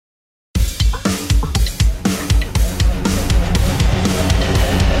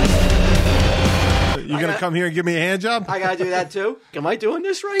going to come here and give me a hand job? I got to do that too. Am I doing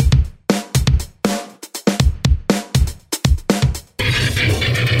this right?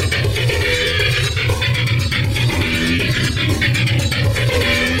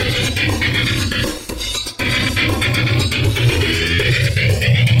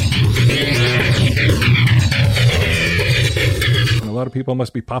 A lot of people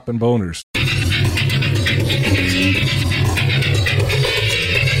must be popping boners.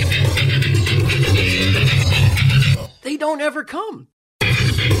 They don't ever come.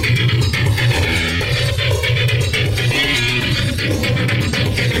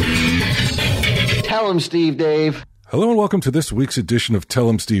 Tell him, Steve Dave. Hello and welcome to this week's edition of Tell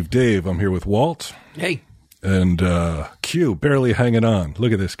 'em Steve Dave. I'm here with Walt. Hey. And Q, barely hanging on.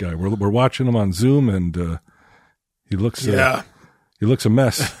 Look at this guy. We're watching him on Zoom, and he looks he looks a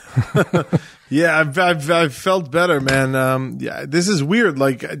mess. Yeah, I've felt better, man. Yeah, this is weird.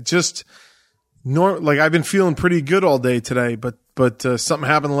 Like I've been feeling pretty good all day today, but something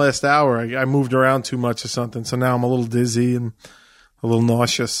happened the last hour. I moved around too much or something, so now I'm a little dizzy and a little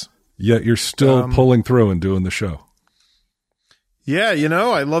nauseous. Yet you're still pulling through and doing the show. Yeah,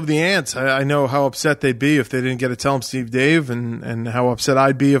 I love the ants. I know how upset they'd be if they didn't get to Tell 'em Steve Dave, and how upset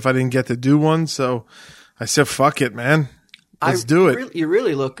I'd be if I didn't get to do one. So I said, fuck it, man. Let's do it. You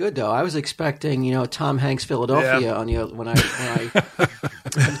really look good, though. I was expecting, Tom Hanks Philadelphia on you when we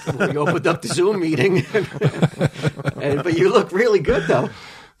opened up the Zoom meeting. But you look really good, though.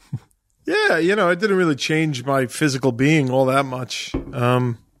 Yeah, it didn't really change my physical being all that much.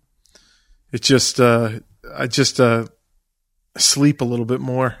 It just, I just sleep a little bit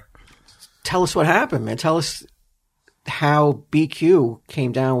more. Tell us what happened, man. Tell us how BQ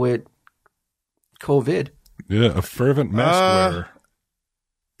came down with COVID. Yeah, a fervent mask wearer.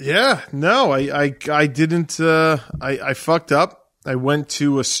 Yeah, no, I didn't. I fucked up. I went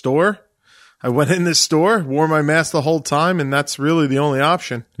to a store. I went in this store, wore my mask the whole time, and that's really the only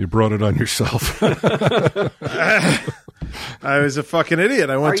option. You brought it on yourself. I was a fucking idiot.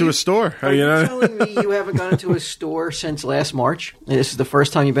 I went to a store. Are you telling me you haven't gone into a store since last March? And this is the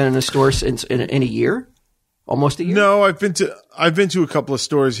first time you've been in a store since in a year? Almost a year? No, I've been to a couple of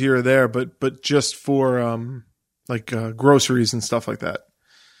stores here or there, but just for groceries and stuff like that.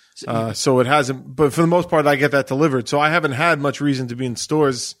 So it hasn't. But for the most part, I get that delivered. So I haven't had much reason to be in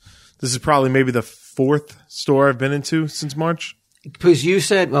stores. This is probably maybe the fourth store I've been into since March. Because you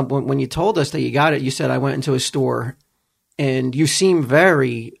said when you told us that you got it, you said I went into a store, and you seem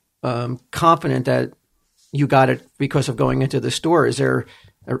very confident that you got it because of going into the store.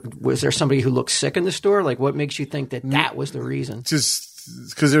 Was there somebody who looked sick in the store? Like, what makes you think that was the reason? Just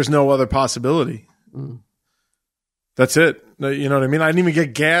because there's no other possibility. Mm. That's it. You know what I mean? I didn't even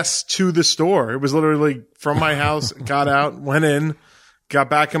get gas to the store. It was literally from my house, got out, went in, got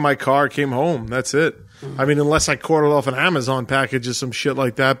back in my car, came home. That's it. Mm. I mean, unless I caught it off an Amazon package or some shit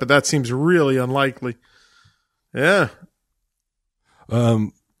like that, but that seems really unlikely. Yeah.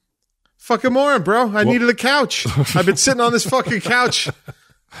 Fucking moron, bro. I needed a couch. I've been sitting on this fucking couch.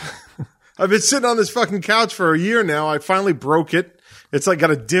 I've been sitting on this fucking couch for a year now. I finally broke it. It's like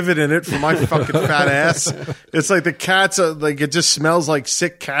got a divot in it for my fucking fat ass. It's like the cats are like, it just smells like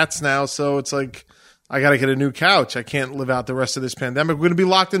sick cats now. So it's like, I got to get a new couch. I can't live out the rest of this pandemic. We're going to be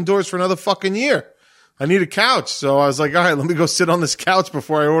locked indoors for another fucking year. I need a couch. So I was like, all right, let me go sit on this couch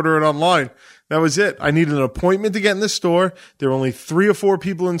before I order it online. That was it. I needed an appointment to get in the store. There were only 3 or 4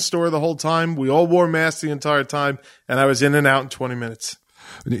 people in the store the whole time. We all wore masks the entire time, and I was in and out in 20 minutes.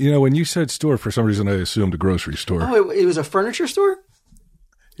 When you said store, for some reason I assumed a grocery store. Oh, it was a furniture store?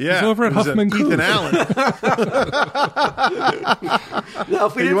 Yeah. It's over at Huffman Cooper. Ethan Allen. No,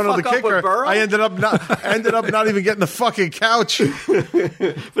 if we didn't fuck up with Burrow. I ended up not even getting the fucking couch.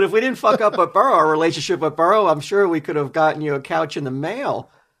 But if we didn't fuck up with Burrow, our relationship with Burrow, I'm sure we could have gotten you a couch in the mail.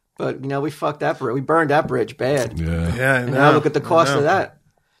 But, we fucked that bridge. We burned that bridge bad. Yeah. And now look at the cost of that.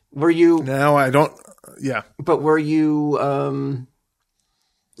 Were you... Now I don't... Yeah. But were you...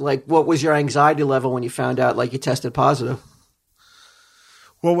 what was your anxiety level when you found out, you tested positive?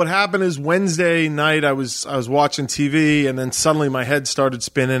 Well, what happened is Wednesday night I was watching TV, and then suddenly my head started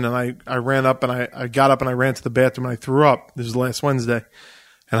spinning, and I ran up, and I got up and I ran to the bathroom and I threw up. This was last Wednesday.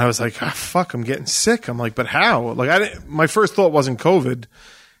 And I was like, fuck, I'm getting sick. I'm like, but how? My first thought wasn't COVID,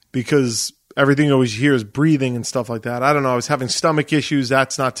 because everything you always hear is breathing and stuff like that. I don't know. I was having stomach issues.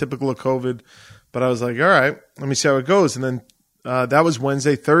 That's not typical of COVID. But I was like, all right, let me see how it goes. And then that was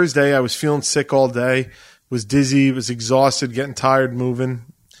Wednesday. Thursday, I was feeling sick all day, was dizzy, was exhausted, getting tired, moving.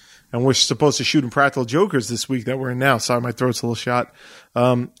 And we're supposed to shoot in Practical Jokers this week that we're in now. Sorry, my throat's a little shot.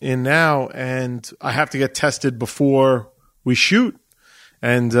 In now, and I have to get tested before we shoot.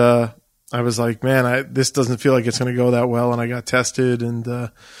 And I was like, man, this doesn't feel like it's going to go that well. And I got tested,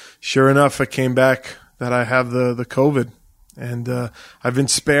 and sure enough, it came back that I have the COVID. And I've been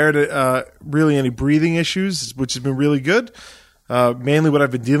spared really any breathing issues, which has been really good. Mainly what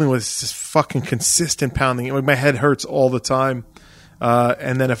I've been dealing with is just fucking consistent pounding. Like, my head hurts all the time.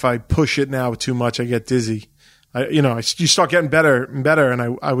 And then if I push it now too much, I get dizzy. You start getting better and better,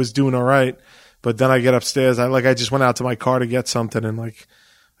 and I was doing all right. But then I get upstairs. I just went out to my car to get something, and like,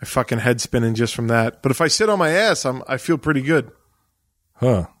 my fucking head spinning just from that. But if I sit on my ass, I feel pretty good.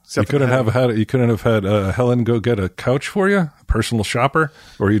 Huh. You couldn't have had Helen go get a couch for you, a personal shopper,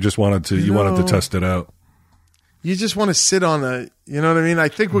 or you just wanted to test it out. You just want to sit on you know what I mean? I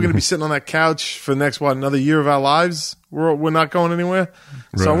think we're going to be sitting on that couch for the next, another year of our lives. We're not going anywhere.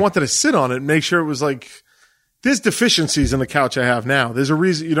 Right. So I wanted to sit on it and make sure it was like, there's deficiencies in the couch I have now. There's a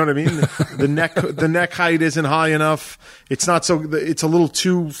reason, you know what I mean? The neck height isn't high enough. It's not it's a little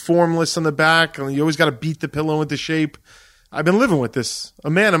too formless on the back. And you always got to beat the pillow into shape. I've been living with this,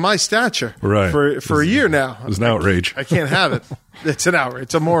 a man of my stature, for a year now. It's an outrage. I can't have it. It's an outrage.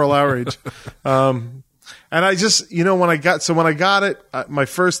 It's a moral outrage. And I just, when I got it, my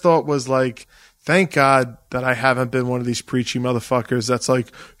first thought was like, thank God that I haven't been one of these preachy motherfuckers that's like,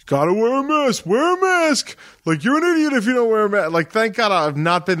 you gotta wear a mask, wear a mask. Like, you're an idiot if you don't wear a mask. Like, thank God I've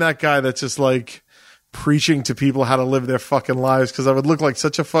not been that guy that's just like preaching to people how to live their fucking lives, because I would look like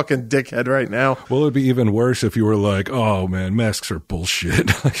such a fucking dickhead right now. Well, it'd be even worse if you were like, oh man, masks are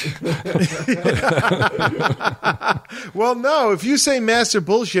bullshit. Well, no, if you say masks are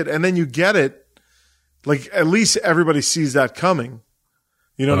bullshit and then you get it, like, at least everybody sees that coming.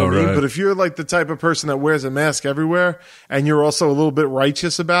 You know what I mean? Right. But if you're like the type of person that wears a mask everywhere, and you're also a little bit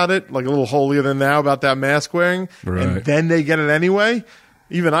righteous about it, like a little holier than thou about that mask wearing, right, and then they get it anyway,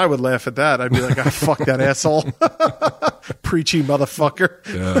 even I would laugh at that. I'd be like, fuck that asshole. Preachy motherfucker.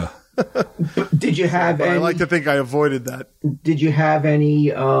 Yeah. Did you have any... I like to think I avoided that. Did you have any,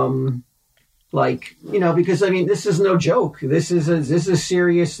 because, I mean, this is no joke. This is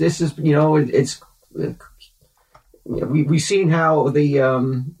serious. This is, it's... We've seen how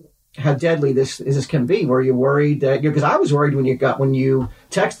how deadly this can be. Were you worried that, because I was worried when you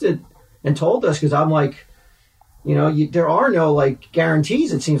texted and told us, because I'm like, there are no like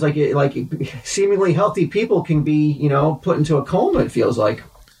guarantees. It seems like seemingly healthy people can be put into a coma. It feels like,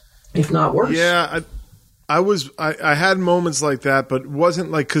 if not worse. Yeah, I had moments like that, but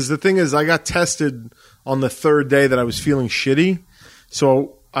wasn't like, because the thing is, I got tested on the third day that I was feeling shitty,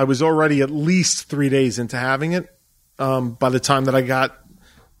 so I was already at least 3 days into having it. By the time that I got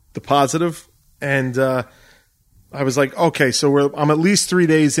the positive, and I was like, okay, so I'm at least 3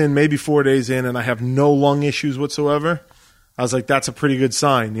 days in, maybe 4 days in, and I have no lung issues whatsoever. I was like, that's a pretty good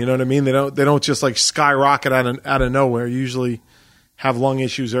sign. You know what I mean? They don't just like skyrocket out of nowhere. You usually have lung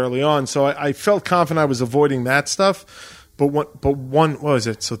issues early on, so I felt confident I was avoiding that stuff. But what was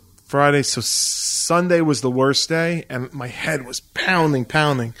it? So Friday, so Sunday was the worst day, and my head was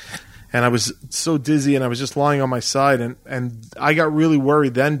pounding. And I was so dizzy, and I was just lying on my side. And I got really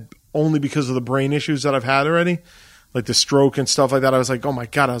worried then, only because of the brain issues that I've had already, like the stroke and stuff like that. I was like, oh my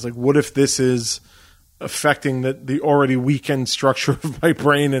God. I was like, what if this is affecting the already weakened structure of my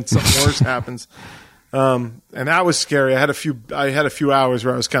brain and something worse happens? And that was scary. I had a few hours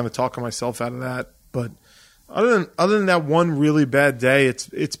where I was kind of talking myself out of that. But other than that one really bad day,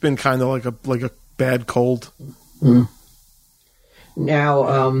 it's been kind of like a bad cold. Mm.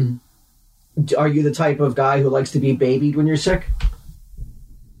 Now, are you the type of guy who likes to be babied when you're sick?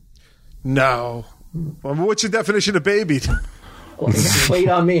 No. Well, what's your definition of babied? Wait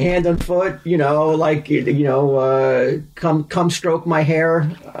on me, hand and foot. Come stroke my hair.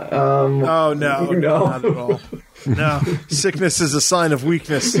 Oh no, not at all. No, sickness is a sign of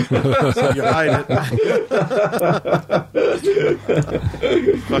weakness. So you hide it.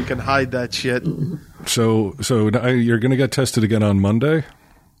 Fucking hide that shit. So now you're going to get tested again on Monday?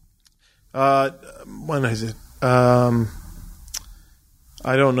 When is it?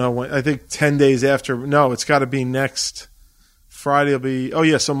 I don't know when. I think 10 days after. No, it's got to be next Friday. Will be. Oh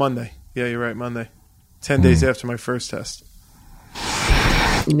yeah, so Monday. Yeah, you're right. Monday. 10 days after my first test.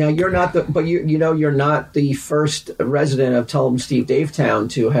 Now you're not you're not the first resident of Tell 'em Steve Davetown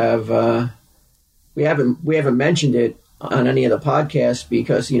to have. We haven't mentioned it on any of the podcasts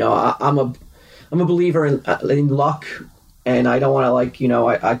because I'm a believer in luck, and I don't want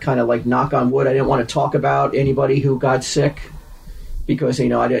to I kind of knock on wood. I didn't want to talk about anybody who got sick because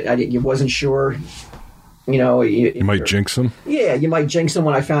I wasn't sure. You might jinx them. Yeah, you might jinx them.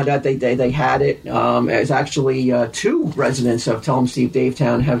 When I found out they had it, it's actually 2 residents of Tell 'em Steve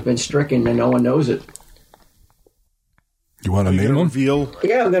Davetown have been stricken, and no one knows it. You want to name them? Reveal?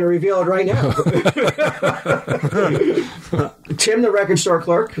 Yeah, I'm going to reveal it right now. Tim, the record store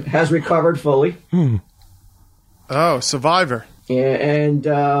clerk, has recovered fully. Oh, Survivor. Yeah, and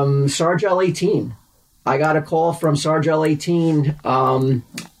Sargel 18. I got a call from Sargel 18.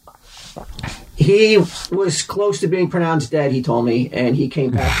 He was close to being pronounced dead, he told me, and he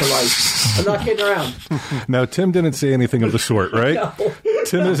came back to life. I'm not kidding around. Now, Tim didn't say anything of the sort, right? No.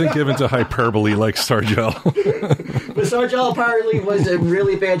 Tim isn't given to hyperbole like Sargel. But Sargel apparently was in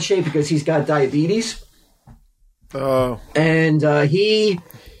really bad shape because he's got diabetes. Oh. And he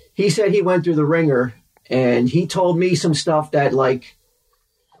said he went through the ringer, and he told me some stuff that, like,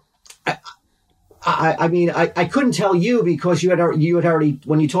 I mean, I couldn't tell you because you had already,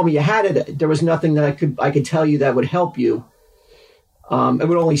 when you told me you had it, there was nothing that I could tell you that would help you. It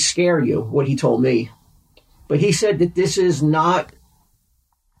would only scare you, what he told me. But he said that this is not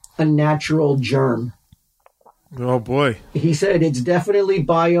a natural germ. Oh, boy. He said it's definitely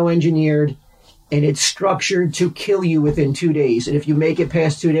bioengineered, and it's structured to kill you within 2 days. And if you make it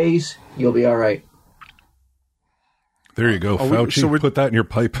past 2 days, you'll be all right. There you go, Fauci. Put that in your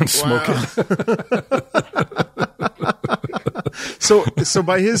pipe and smoke it. So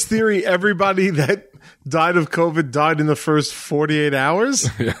by his theory, everybody that died of COVID died in the first 48 hours?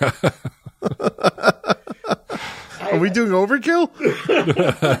 Yeah. Are we doing overkill?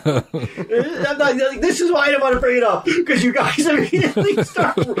 This is why I didn't want to bring it up, because you guys immediately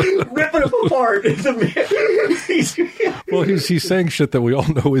start ripping them apart. Well, he's saying shit that we all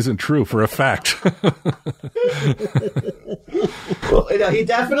know isn't true for a fact. Well, he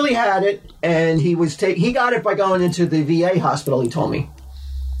definitely had it, and he got it by going into the VA hospital, he told me.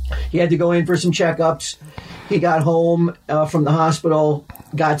 He had to go in for some checkups. He got home from the hospital,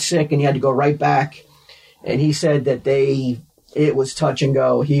 got sick, and he had to go right back. And he said that it was touch and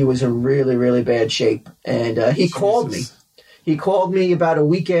go. He was in really, really bad shape. And he called me. He called me about a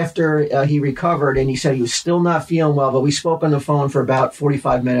week after he recovered, and he said he was still not feeling well, but we spoke on the phone for about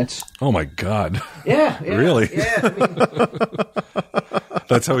 45 minutes. Oh, my God. Yeah. Really? Yeah. I mean,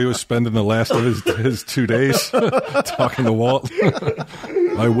 that's how he was spending the last of his 2 days, talking to Walt.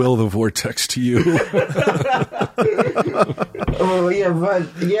 I will the vortex to you. Oh, yeah, but,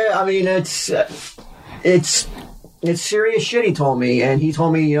 yeah, I mean, it's serious shit, he told me. And he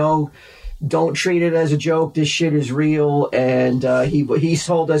told me, don't treat it as a joke. This shit is real. And he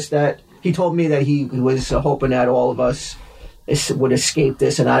told us that, he told me that he was hoping that all of us would escape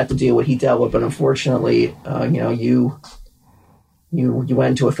this and not have to deal with what he dealt with. But unfortunately, you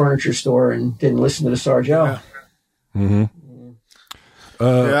went into a furniture store and didn't listen to the Sargel. Yeah. Mm-hmm.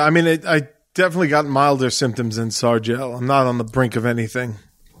 Yeah, I mean, I definitely got milder symptoms than Sargel. I'm not on the brink of anything.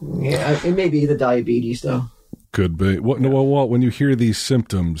 Yeah, it may be the diabetes, though. Could be. Well, Walt, when you hear these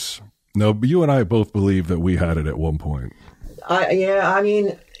symptoms, no, you and I both believe that we had it at one point. I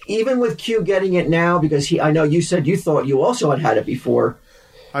mean, even with Q getting it now, because I know you said you thought you also had it before.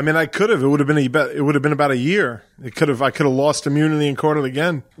 I mean, I could have. It would have been about a year. I could have lost immunity and caught it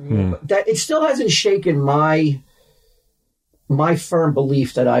again. That it still hasn't shaken my firm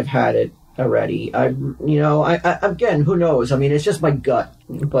belief that I've had it already. I again, who knows? I mean, it's just my gut,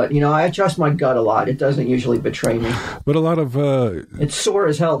 but I trust my gut a lot. It doesn't usually betray me. But a lot of it's sore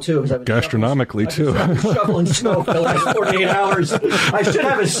as hell too. Gastronomically too. I've been shoveling snow for the last 48 hours. I should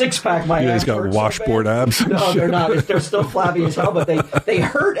have a 6-pack. My he's got washboard abs. No, they're not. They're still flabby as hell, but they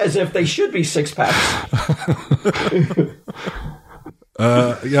hurt as if they should be 6-packs.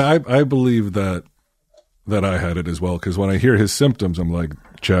 Yeah, I believe that I had it as well, because when I hear his symptoms, I'm like,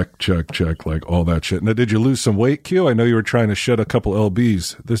 check, like all that shit. Now, did you lose some weight, Q? I know you were trying to shed a couple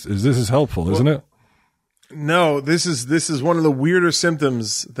lbs. This is helpful, isn't it? No, this is one of the weirder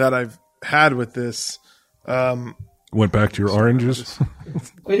symptoms that I've had with this. Went back to your oranges.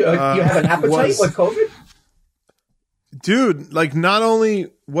 You have an appetite with COVID? Dude, like, not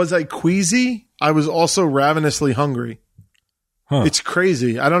only was I queasy, I was also ravenously hungry. Huh. It's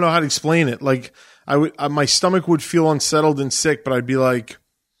crazy. I don't know how to explain it. Like, my stomach would feel unsettled and sick, but I'd be like,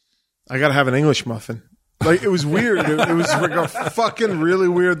 I gotta have an English muffin. Like, it was weird. It was like a fucking really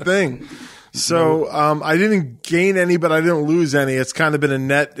weird thing. So, I didn't gain any, but I didn't lose any. It's kind of been a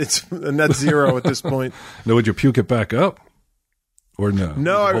net zero at this point. Now, would you puke it back up? Or no?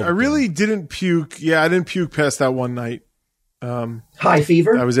 No, I really didn't puke. Yeah, I didn't puke past that one night. High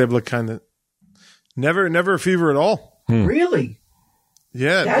fever? I was able to kind of never a fever at all. Really?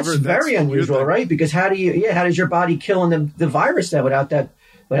 Yeah, that's very unusual, right? Because how does your body kill the virus then without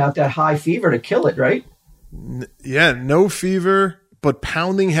that high fever to kill it, right? Yeah, no fever, but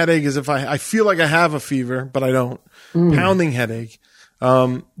pounding headache as if I feel like I have a fever, but I don't. Pounding headache,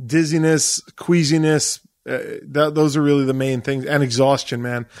 dizziness, queasiness, Those are really the main things, and exhaustion,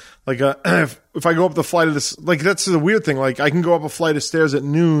 man. Like if I go up the flight of this, like that's the weird thing. Like I can go up a flight of stairs at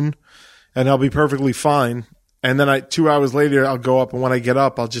noon, and I'll be perfectly fine. And then 2 hours later, I'll go up, and when I get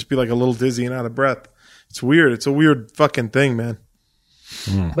up, I'll just be like a little dizzy and out of breath. It's weird. It's a weird fucking thing, man.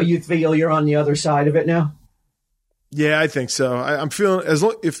 But you feel you're on the other side of it now? Yeah, I think so. I'm feeling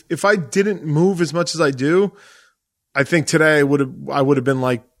if I didn't move as much as I do, I think today I would have been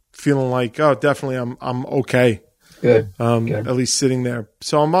like feeling like, oh, definitely I'm okay. Good. Good. At least sitting there.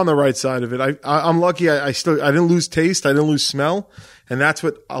 So I'm on the right side of it. I'm lucky. I didn't lose taste. I didn't lose smell, and that's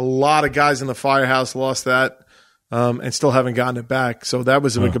what a lot of guys in the firehouse lost that, and still haven't gotten it back. So that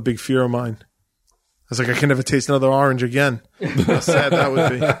was like a big fear of mine. I was like, I can never taste another orange again. How sad that would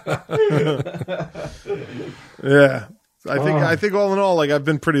be. Yeah. I think all in all, like I've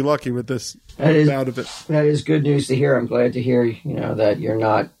been pretty lucky with this bout of it. That is good news to hear. I'm glad to hear, that you're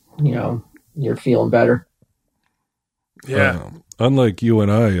not, you're feeling better. Yeah. Unlike you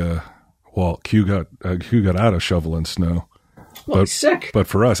and I, Walt, Q got out of shoveling snow. Well, sick. But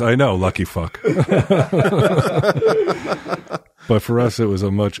for us, I know, lucky fuck. But for us, it was a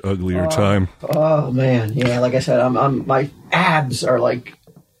much uglier time. Oh man, yeah. Like I said, my abs are like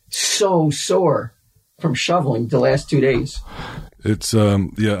so sore from shoveling the last 2 days. It's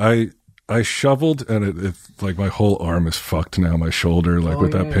I shoveled and it like my whole arm is fucked now, my shoulder, like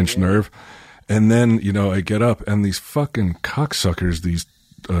with that pinched nerve. And then, I get up and these fucking cocksuckers, these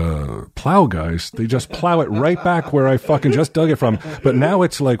plow guys, they just plow it right back where I fucking just dug it from. But now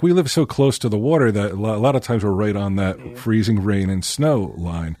it's like we live so close to the water that a lot of times we're right on that freezing rain and snow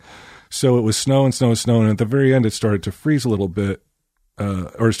line. So it was snow and snow and snow. And at the very end, it started to freeze a little bit.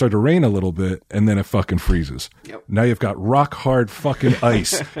 Or it started to rain a little bit, and then it fucking freezes. Yep. Now you've got rock hard fucking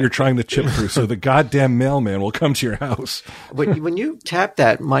ice you're trying to chip through, so the goddamn mailman will come to your house. When you tap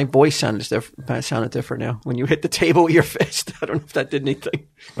that, my voice sounded different now. When you hit the table with your fist, I don't know if that did anything.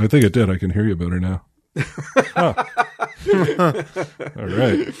 I think it did. I can hear you better now. All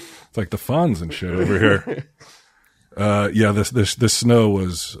right. It's like the Fonz and shit over here. Yeah, this snow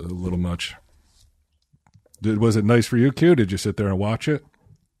was a little much. Was it nice for you, Q? Did you sit there and watch it?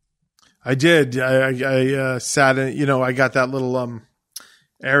 I did. I sat in, I got that little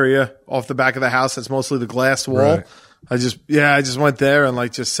area off the back of the house that's mostly the glass wall. Right. I just went there and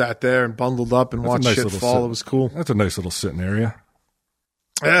like just sat there and bundled up and watched shit fall. It was cool. That's a nice little sitting area.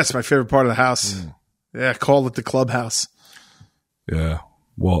 Yeah, that's my favorite part of the house. Yeah, call it the clubhouse. Yeah.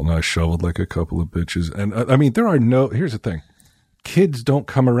 Walt and I shoveled like a couple of bitches. And I mean, here's the thing. Kids don't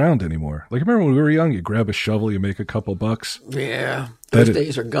come around anymore. Like, remember when we were young, you grab a shovel, you make a couple bucks? Yeah. Those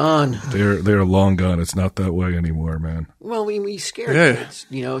days are gone. They're long gone. It's not that way anymore, man. Well, we scare kids,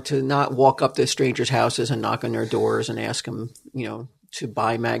 to not walk up to strangers' houses and knock on their doors and ask them, to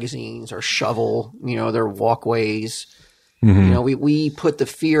buy magazines or shovel, their walkways. Mm-hmm. We put the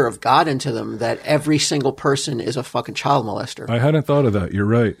fear of God into them that every single person is a fucking child molester. I hadn't thought of that. You're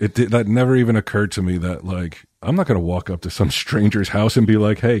right. That never even occurred to me that, like, I'm not going to walk up to some stranger's house and be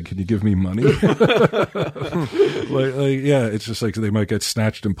like, hey, can you give me money? Yeah, it's just like they might get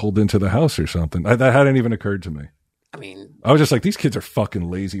snatched and pulled into the house or something. That hadn't even occurred to me. I mean, I was just like, these kids are fucking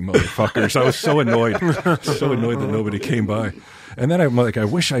lazy motherfuckers. I was so annoyed. So annoyed that nobody came by. And then I'm like, I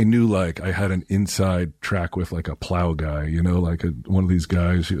wish I knew, like, I had an inside track with, like, a plow guy, like one of these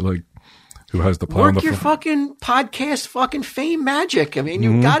guys who has the plow. Work your fucking podcast fucking fame magic. I mean,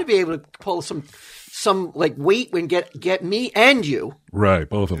 you've got to be able to pull some like weight and get me and you. Right,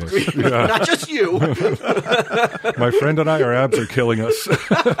 both of us. Yeah. Not just you. My friend and I, our abs are killing us.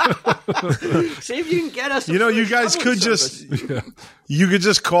 See if you can get us. You guys could you could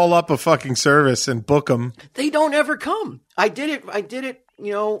just call up a fucking service and book them. They don't ever come. I did it.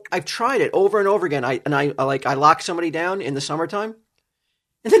 I've tried it over and over again. I lock somebody down in the summertime.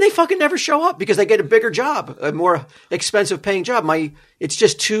 And then they fucking never show up because they get a bigger job, a more expensive paying job. It's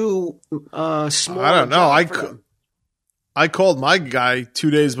just too small. I don't know. I called my guy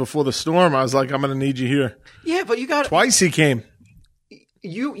 2 days before the storm. I was like, I'm going to need you here. Yeah, but you got twice he came.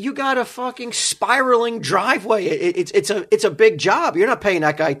 You got a fucking spiraling driveway. It's a big job. You're not paying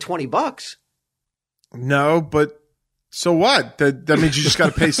that guy $20. No, but so what? That means you just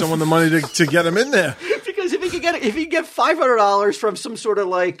got to pay someone the money to get him in there. Because if he get $500 from some sort of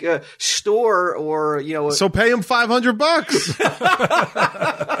like store or so pay him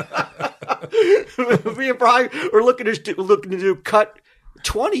 $500. Me and Brian are looking to do cut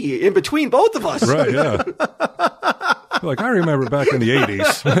 20 in between both of us. Right? Yeah. Like I remember back in the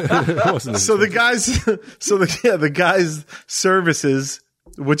 80s. So the guy's services,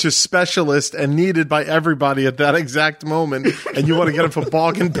 which is specialist and needed by everybody at that exact moment, and you want to get it for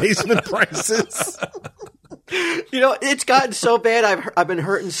bargain basement prices. You know, it's gotten so bad. I've been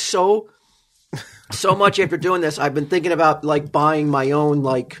hurting so much after doing this. I've been thinking about like buying my own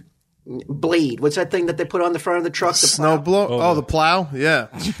like blade. What's that thing that they put on the front of the truck? The Snow blow? Oh, the plow? Yeah.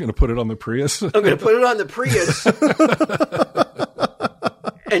 You're going to put it on the Prius? I'm going to put it on the Prius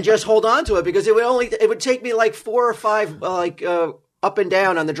and just hold on to it because it would take me like 4 or 5 up and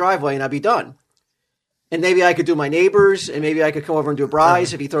down on the driveway and I'd be done. And maybe I could do my neighbors and maybe I could come over and do a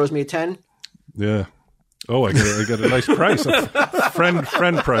Bryce if he throws me a 10. Yeah. Oh, I got a nice price. Friend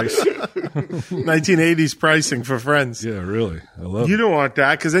price. 1980s pricing for friends. Yeah, really. I love You it. don't want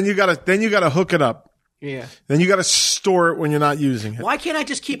that because then you gotta hook it up. Yeah. Then you gotta store it when you're not using it. Why can't I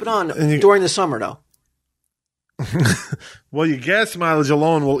just keep it on during the summer though? Well, your gas mileage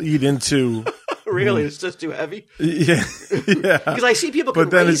alone will eat into. Really? It's just too heavy? Yeah, yeah. Because I see people can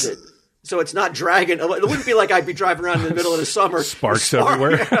But then raise it. So it's not dragging. It wouldn't be like I'd be driving around in the middle of the summer. Sparks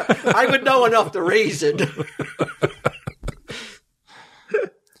everywhere. I would know enough to raise it.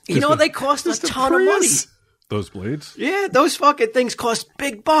 You know, they cost a ton of money. Those blades? Yeah, those fucking things cost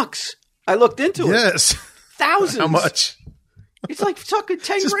big bucks. I looked into it. Yes. Thousands. How much? It's like fucking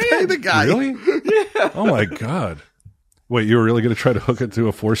 10 Just grand. pay the guy. Really? Yeah. Oh, my God. Wait, you were really going to try to hook it to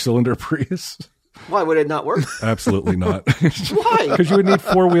a 4-cylinder Prius? Why would it not work? Absolutely not. Why? Because you would need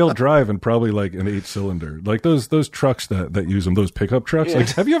 4-wheel drive and probably like an 8-cylinder. Like those trucks that use them, those pickup trucks. Yeah. Like,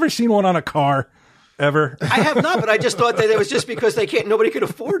 have you ever seen one on a car? Ever? I have not, but I just thought that it was just because nobody could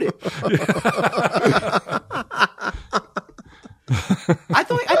afford it. I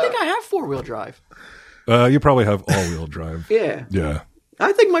think I have 4-wheel drive. You probably have all-wheel drive. Yeah. Yeah.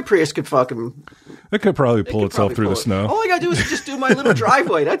 I think my Prius could fucking. It could probably pull itself through the snow. All I gotta do is just do my little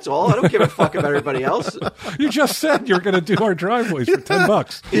driveway. That's all. I don't give a fuck about everybody else. You just said you were going to do our driveways for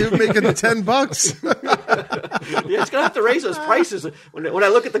 $10. You're making $10. Yeah, it's gonna have to raise those prices. When I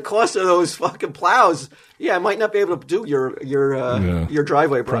look at the cost of those fucking plows, yeah, I might not be able to do your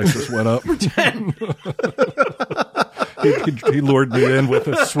driveway Prices prices. went up. He lured me in with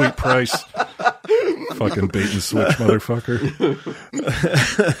a sweet price. Fucking bait and switch, motherfucker.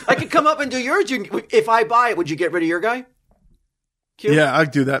 I could come up and do yours. If I buy it, would you get rid of your guy? Q? Yeah,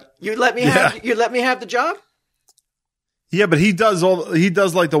 I'd do that. You'd let me have the job? Yeah, but he does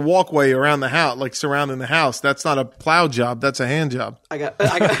like the walkway around the house, like surrounding the house. That's not a plow job. That's a hand job. I got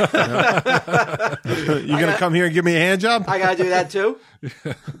You gonna come here and give me a hand job? I gotta do that too.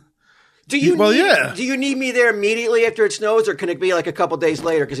 Do you need me there immediately after it snows, or can it be like a couple days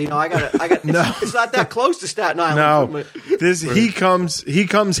later? Because I got. No. It's not that close to Staten Island. No, he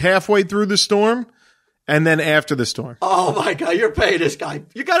comes halfway through the storm, and then after the storm. Oh my God, you're paying this guy.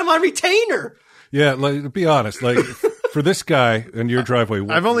 You got him on retainer. Yeah, like, to be honest, like for this guy in your driveway,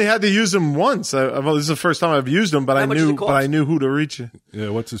 I've only had to use him once. This is the first time I've used him, but How much does it cost? I knew who to reach. Yeah,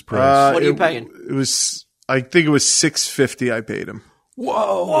 what's his price? What are you paying? It was, I think it was $650. I paid him.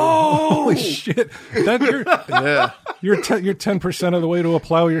 Whoa! Holy shit! Yeah, You're 10% of the way to a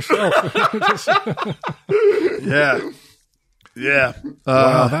plow yourself. yeah.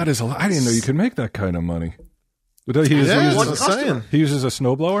 Wow, that is a lot. I didn't know you could make that kind of money. But he Yeah, one that's customer. what I'm saying. he uses a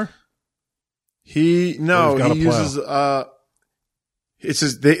snowblower. He He's got a uses it's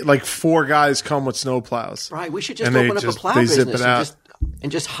just like 4 guys come with snow plows. Right, we should just And they open up a just- plow they zip business it out.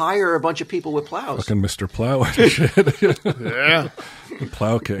 and just hire a bunch of people with plows. Fucking Mr. Plow and shit. Yeah.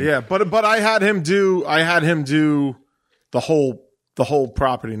 Plow king. Yeah, but I had him do the whole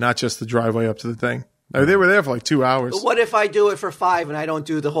property, not just the driveway up to the thing. I mean, they were there for like 2 hours. But what if I do it for 5 and I don't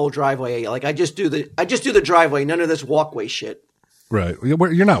do the whole driveway? Like I just do the driveway, none of this walkway shit. Right.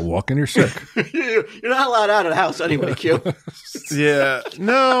 You're not walking. You're sick. You're not allowed out of the house anyway, Q. Yeah,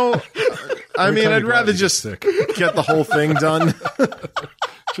 no. I mean, time I'd you go out, rather you get just sick. get the whole thing done.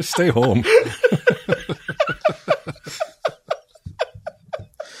 Just stay home.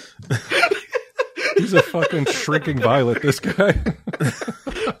 He's a fucking shrinking violet, this guy.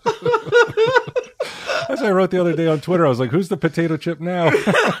 As I wrote the other day on Twitter, I was like, who's the potato chip now? That's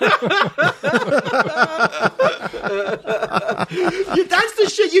the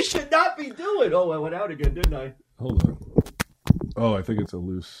shit you should not be doing. Oh, I went out again, didn't I? Hold on. Oh, I think it's a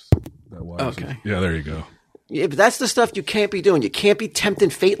loose. That wire. Okay. Yeah, there you go. Yeah, but that's the stuff you can't be doing. You can't be tempting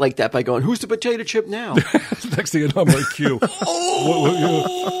fate like that by going, who's the potato chip now? Next thing you know, I'm like, Q.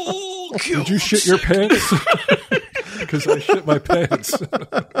 Q. Did you shit your pants? Because I shit my pants.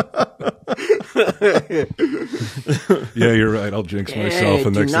 Yeah, you're right. I'll jinx myself.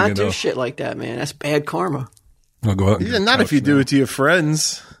 And do next thing not you do know, shit like that, man. That's bad karma. I'll go out and Yeah, get a not if couch you do now. it to your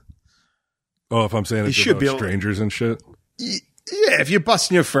friends. Oh, if I'm saying it should to be able- strangers and shit. Yeah, if you're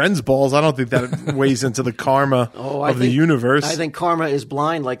busting your friends' balls, I don't think that weighs into the karma Oh, I of the think- universe. I think karma is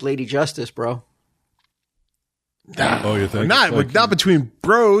blind like Lady Justice, bro. Oh, you think? Not between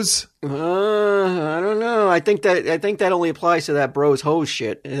bros. I don't know. I think that only applies to that bros hose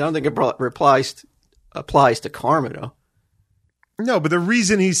shit. I don't think it applies to karma though. No, but the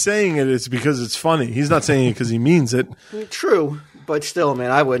reason he's saying it is because it's funny. He's not saying it because he means it. True, but still, man,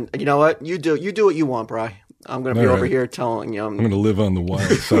 I wouldn't. You know what? You do what you want, Bri. I'm going to be over here telling you. I'm going to live on the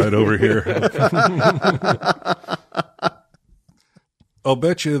wild side over here. I'll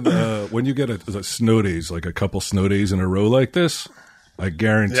bet you when you get a snow days, like a couple snow days in a row like this, I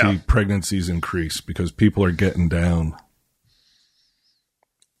guarantee pregnancies increase because people are getting down.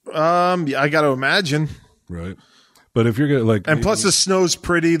 I got to imagine. Right. But if you're going to and plus the snow's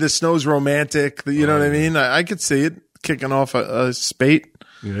pretty, the snow's romantic. You know what I mean? I could see it kicking off a spate.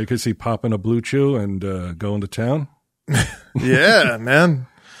 Yeah, you could see popping a Blue Chew and going to town. Yeah, man.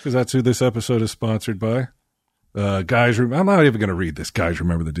 Because that's who this episode is sponsored by. Guys, I'm not even going to read this. Guys,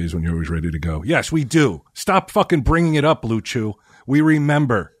 remember the days when you're always ready to go. Yes, we do. Stop fucking bringing it up, Blue Chew. We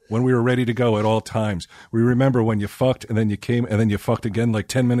remember when we were ready to go at all times. We remember when you fucked and then you came and then you fucked again like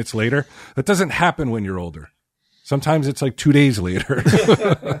 10 minutes later. That doesn't happen when you're older. Sometimes it's like 2 days later.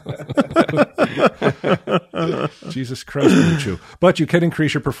 Jesus Christ, Blue Chew. But you can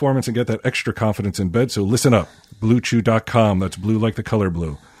increase your performance and get that extra confidence in bed, so listen up. BlueChew.com. That's blue like the color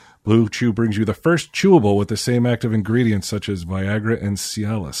blue. Blue Chew brings you the first chewable with the same active ingredients such as Viagra and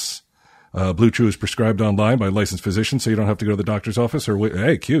Cialis. Blue Chew is prescribed online by licensed physicians, so you don't have to go to the doctor's office or wait.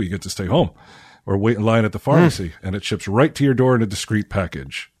 Hey, Q, you get to stay home or wait in line at the pharmacy, and it ships right to your door in a discreet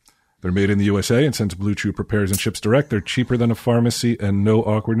package. They're made in the USA, and since Blue Chew prepares and ships direct, they're cheaper than a pharmacy and no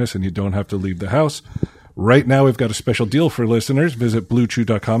awkwardness, and you don't have to leave the house. Right now, we've got a special deal for listeners. Visit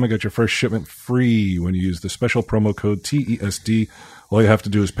BlueChew.com and get your first shipment free when you use the special promo code TESD. All you have to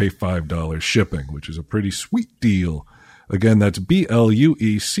do is pay $5 shipping, which is a pretty sweet deal. Again, that's BlueChew.com,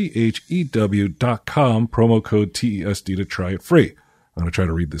 promo code TESD to try it free. I'm going to try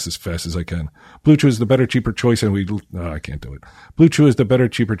to read this as fast as I can. Blue Chew is the better, cheaper choice, and I can't do it. Blue Chew is the better,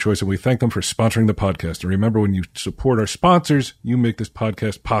 cheaper choice, and we thank them for sponsoring the podcast. And remember, when you support our sponsors, you make this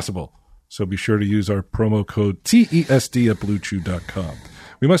podcast possible. So be sure to use our promo code TESD at BlueChew.com.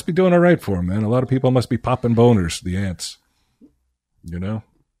 We must be doing all right for them, man. A lot of people must be popping boners, the ants. You know?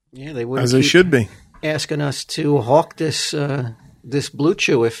 Yeah, they would. As they should be. Asking us to hawk this Blue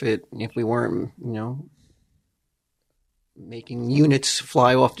Chew if we weren't, making units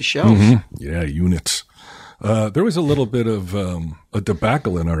fly off the shelf. Mm-hmm. Yeah, units. There was a little bit of a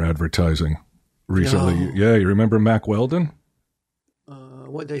debacle in our advertising recently. Oh. Yeah, you remember Mack Weldon?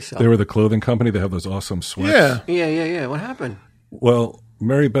 What'd they sell? They were the clothing company. They have those awesome sweats. Yeah. What happened? Well,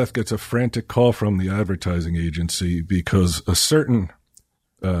 Mary Beth gets a frantic call from the advertising agency because a certain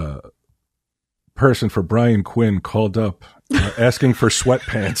person for Brian Quinn called up asking for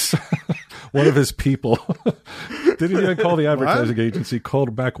sweatpants. One of his people didn't even call the advertising agency,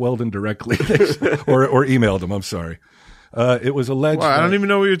 called Mack Weldon directly or emailed him. I'm sorry. It was alleged. I don't even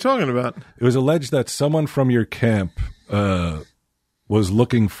know what you're talking about. It was alleged that someone from your camp was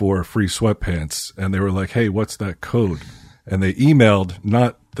looking for free sweatpants, and they were like, "Hey, what's that code?" And they emailed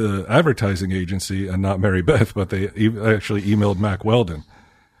not the advertising agency and not Mary Beth, but they actually emailed Mack Weldon.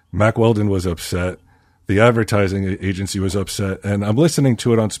 Mack Weldon was upset. The advertising agency was upset, and I'm listening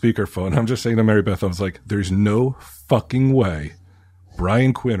to it on speakerphone. I'm just saying to Mary Beth, I was like, "There's no fucking way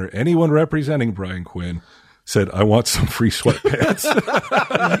Brian Quinn or anyone representing Brian Quinn said, I want some free sweatpants."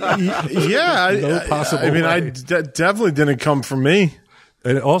 Yeah. No possible way. Definitely didn't come from me.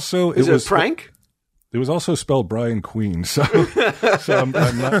 And also, it was a prank? It was also spelled Brian Queen, so I'm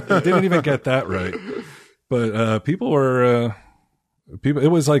not, I didn't even get that right. But people were...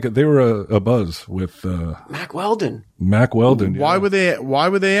 It was like they were a buzz with Mack Weldon. Mack Weldon. Why were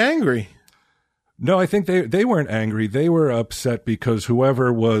they angry? No, I think they weren't angry. They were upset because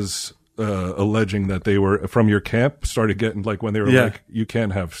whoever was alleging that they were from your camp started getting like when they were like, "You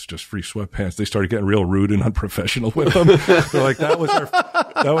can't have just free sweatpants." They started getting real rude and unprofessional with them. They're like, that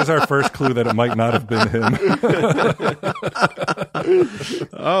was our first clue that it might not have been him.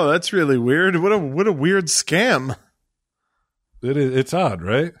 Oh, that's really weird. What a weird scam. It's odd,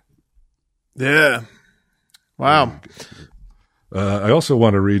 right? Yeah. Wow. I also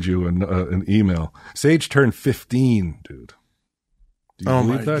want to read you an email. Sage turned 15, dude. Do you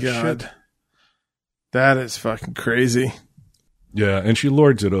believe that shit? That is fucking crazy. Yeah, and she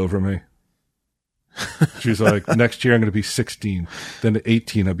lords it over me. She's like, next year I'm going to be 16. Then at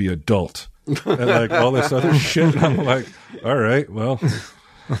 18 I'll be adult. And like all this other shit. And I'm like, all right, well.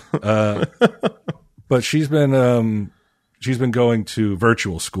 But she's been going to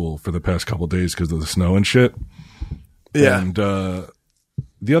virtual school for the past couple of days because of the snow and shit. Yeah. And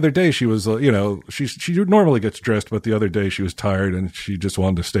the other day she was, she normally gets dressed, but the other day she was tired and she just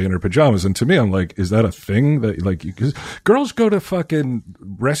wanted to stay in her pajamas. And to me, I'm like, is that a thing that because girls go to fucking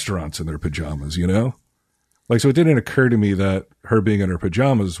restaurants in their pajamas, so it didn't occur to me that her being in her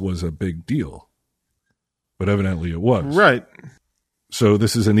pajamas was a big deal, but evidently it was. Right. So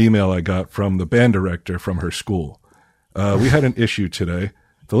this is an email I got from the band director from her school. We had an issue today.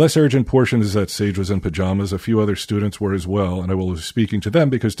 The less urgent portion is that Sage was in pajamas. A few other students were as well, and I will be speaking to them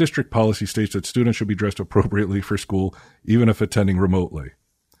because district policy states that students should be dressed appropriately for school, even if attending remotely.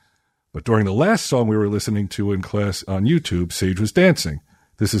 But during the last song we were listening to in class on YouTube, Sage was dancing.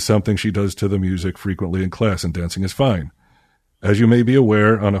 This is something she does to the music frequently in class, and dancing is fine. As you may be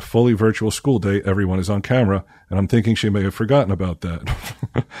aware, on a fully virtual school day, everyone is on camera, and I'm thinking she may have forgotten about that.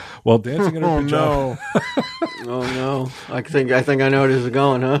 While dancing in her pajamas. Oh no! I think I know where this is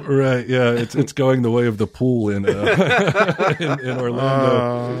going, huh? Right? Yeah, it's going the way of the pool in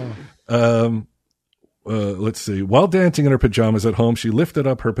Orlando. Let's see. While dancing in her pajamas at home, she lifted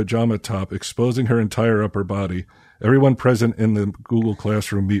up her pajama top, exposing her entire upper body. Everyone present in the Google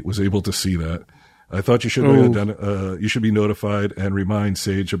Classroom meet was able to see that. I thought you should be notified and remind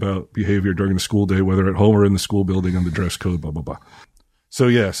Sage about behavior during the school day, whether at home or in the school building, and the dress code, blah, blah, blah. So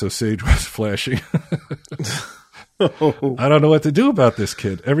Sage was flashing. I don't know what to do about this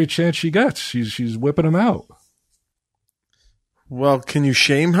kid. Every chance she gets, she's whipping him out. Well, can you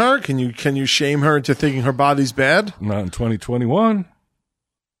shame her? Can you shame her into thinking her body's bad? Not in 2021.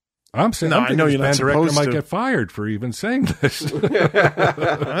 I'm saying, I know you're not supposed to. Might get fired for even saying this.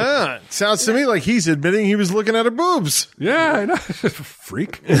 Sounds to me like he's admitting he was looking at her boobs. Yeah, I know.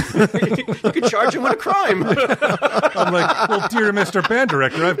 Freak. You could charge him with a crime. I'm like, well, dear Mr. Band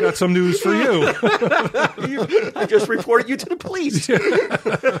Director, I've got some news for you. I just reported you to the police.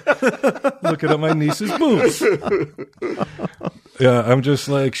 Looking at my niece's boobs. Yeah, I'm just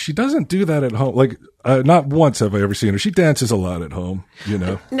like, she doesn't do that at home. Like, not once have I ever seen her. She dances a lot at home,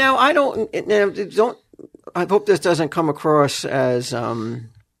 Now, I hope this doesn't come across as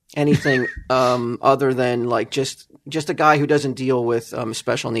anything other than like just a guy who doesn't deal with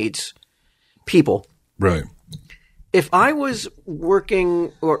special needs people. Right. If I was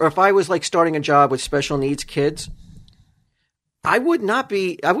working or if I was like starting a job with special needs kids, I would not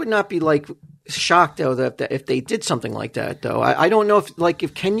be like shocked though that if they did something like that though. I don't know if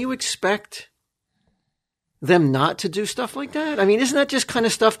can you expect them not to do stuff like that? I mean, isn't that just kind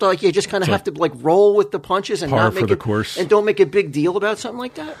of stuff that like you just kind of have to like roll with the punches and not make the course, and don't make a big deal about something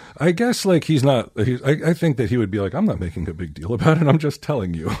like that? I guess like I think that he would be like, I'm not making a big deal about it. I'm just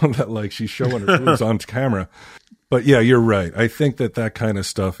telling you that like she's showing her boobs on camera. But yeah, you're right. I think that kind of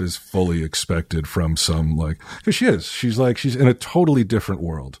stuff is fully expected from some because she's in a totally different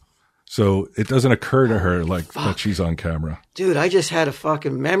world. So it doesn't occur to her that she's on camera. Dude, I just had a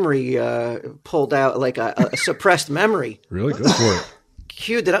fucking memory pulled out, like a suppressed memory. Really? Go for it.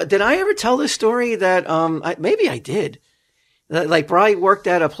 Q, did I ever tell this story that maybe I did? Like Brian worked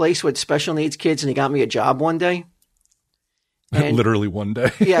at a place with special needs kids and he got me a job one day. And, literally one day.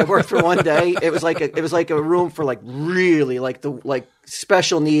 Yeah, I worked for one day. It was like a room for like really like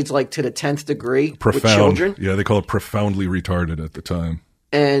special needs like to the 10th degree with children. Yeah, they call it profoundly retarded at the time.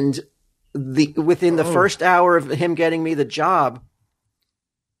 And within the first hour of him getting me the job,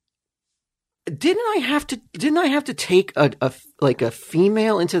 didn't I have to take a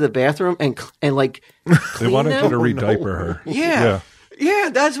female into the bathroom and like they wanted you to re-diaper her. Yeah,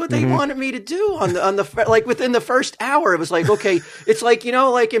 that's what they wanted me to do on the like within the first hour. It was like, okay, it's like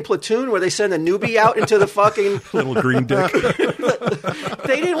like in Platoon where they send a newbie out into the fucking little green dick.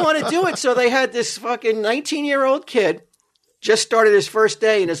 They didn't want to do it, so they had this fucking 19-year-old kid just started his first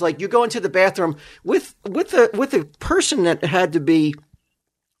day, and it's like you go into the bathroom with a person that had to be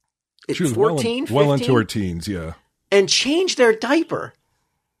 14, well into her teens, yeah, and change their diaper.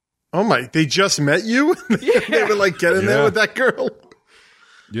 Oh my! They just met you. Yeah. They were like, get in there with that girl.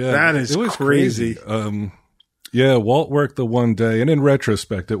 Yeah, that is crazy. Yeah, Walt worked the one day, and in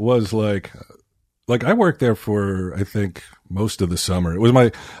retrospect, it was like I worked there for I think most of the summer. It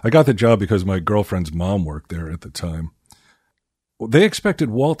was I got the job because my girlfriend's mom worked there at the time. They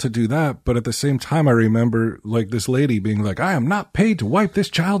expected Walt to do that, but at the same time, I remember like this lady being like, I am not paid to wipe this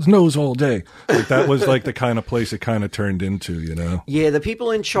child's nose all day. Like, that was like the kind of place it kind of turned into, Yeah, the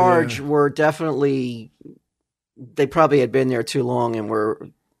people in charge were definitely, they probably had been there too long and were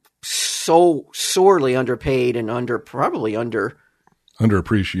so sorely underpaid and underappreciated.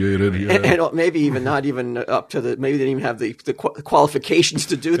 Yeah. And maybe even not even up to maybe they didn't even have the qualifications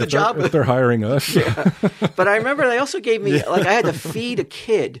to do the job. If they're hiring us. Yeah. But I remember they also gave me, I had to feed a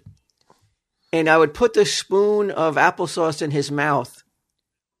kid and I would put the spoon of applesauce in his mouth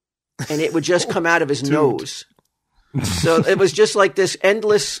and it would just come out of his nose. So it was just like this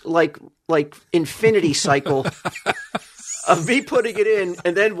endless, like infinity cycle of me putting it in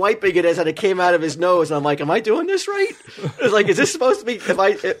and then wiping it as it came out of his nose. And I'm like, am I doing this right? It's like, is this supposed to be?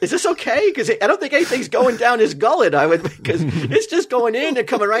 Is this okay? Because I don't think anything's going down his gullet. Because it's just going in and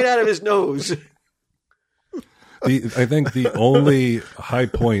coming right out of his nose. I think the only high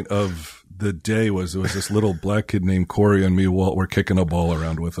point of the day was there was this little black kid named Corey and me, Walt, were kicking a ball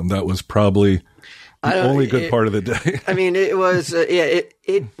around with him. That was probably the only good part of the day. I mean, it was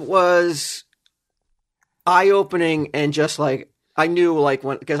it was eye-opening, and just like I knew, like,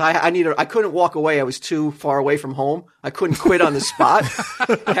 when, because I couldn't walk away. I was too far away from home. I couldn't quit on the spot.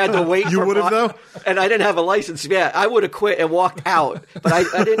 I had to wait. You would have though, and I didn't have a license. Yeah, I would have quit and walked out, but I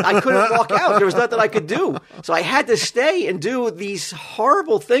didn't. I couldn't walk out. There was nothing I could do, so I had to stay and do these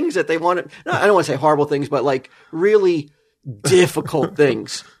horrible things that they wanted. No, I don't want to say horrible things, but like really difficult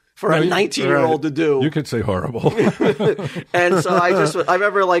things for a 19-year-old to do. You could say horrible. And so I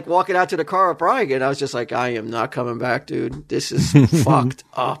remember like walking out to the car at Brian, and I was just like, I am not coming back, dude. This is fucked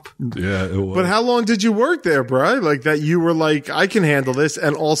up. Yeah, it was. But how long did you work there, Brian? Like that you were like, I can handle this,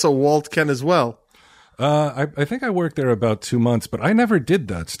 and also Walt can as well. I think I worked there about 2 months, but I never did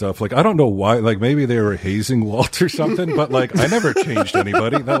that stuff. Like, I don't know why. Like, maybe they were hazing Walt or something, but like, I never changed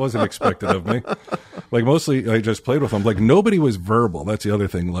anybody. That wasn't expected of me. Like, mostly I just played with them. Like, nobody was verbal. That's the other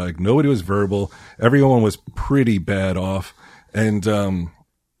thing. Like, nobody was verbal. Everyone was pretty bad off. And,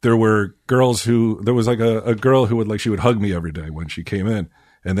 there were girls there was like a girl who she would hug me every day when she came in.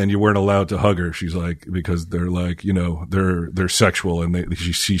 And then you weren't allowed to hug her. She's like, because they're like, you know, they're sexual, and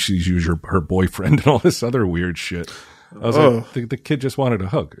she sees you as her boyfriend and all this other weird shit. I was like, the kid just wanted a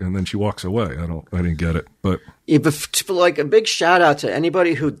hug, and then she walks away. I didn't get it, but yeah, but like a big shout out to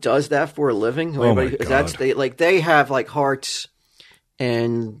anybody who does that for a living. They have like hearts,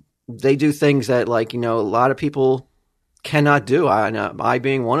 and they do things that, like, you know, a lot of people cannot do. I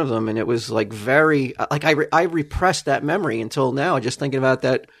being one of them, and it was like very like I repressed that memory until now, just thinking about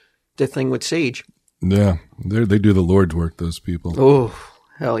the thing with Sage. Yeah, they do the Lord's work, those people. Oh,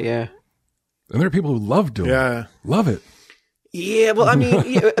 hell yeah! And there are people who love doing it. Love it. Yeah, well, I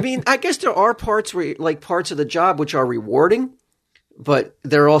mean, I guess there are parts parts of the job which are rewarding, but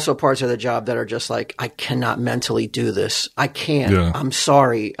there are also parts of the job that are just like, I cannot mentally do this. I can't. Yeah. I'm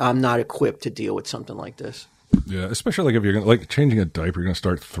sorry. I'm not equipped to deal with something like this. Yeah, especially like if you're like changing a diaper, you're gonna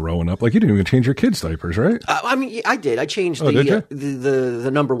start throwing up. Like, you didn't even change your kids' diapers, right? I mean, I did. I changed the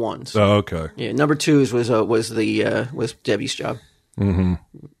number ones. Oh, okay. Yeah, number twos was Debbie's job. Mm-hmm.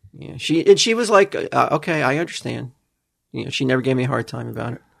 Yeah, she was like, okay, I understand. You know, she never gave me a hard time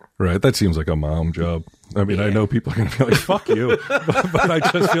about it. Right, that seems like a mom job. I mean, yeah. I know people are going to be like, fuck you, but I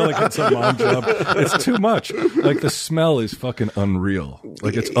just feel like it's a mom job. It's too much. Like, the smell is fucking unreal.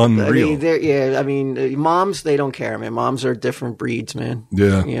 Like, it's unreal. I mean, moms, they don't care, man. Moms are different breeds, man.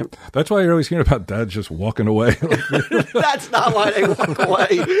 Yeah. Yep. That's why you're always hearing about dads just walking away. That's not why they walk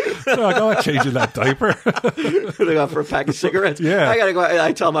away. They're like, I'm not changing that diaper. They go for a pack of cigarettes. Yeah. I got to go.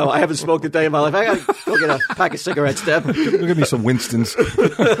 I tell my wife, I haven't smoked a day in my life. I got to go get a pack of cigarettes, Deb. Go get me some Winstons.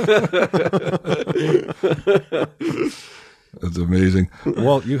 That's amazing.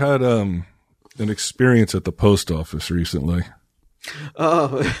 Walt, you had an experience at the post office recently.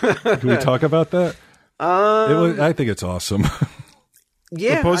 Oh, can we talk about that? I think it's awesome.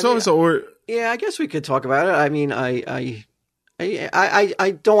 Yeah, the post office, or yeah, I guess we could talk about it. I mean, I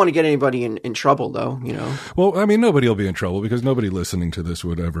don't want to get anybody in trouble, though. You know. Well, I mean, nobody will be in trouble because nobody listening to this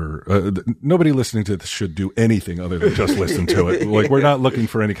would ever. Nobody listening to this should do anything other than just listen to it. Like, we're not looking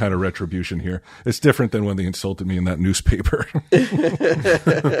for any kind of retribution here. It's different than when they insulted me in that newspaper.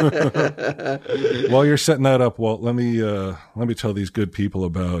 While you're setting that up, Walt, let me tell these good people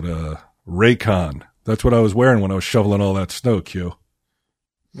about Raycon. That's what I was wearing when I was shoveling all that snow. Q.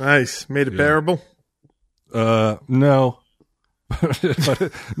 Nice. Made it bearable. No.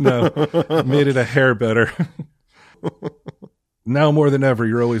 No, made it a hair better. Now more than ever,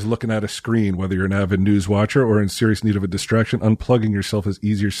 you're always looking at a screen, whether you're an avid news watcher or in serious need of a distraction. Unplugging yourself is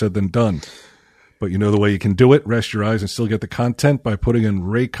easier said than done. But you know the way you can do it. Rest your eyes and still get the content by putting in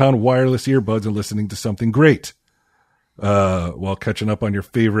Raycon wireless earbuds and listening to something great. While catching up on your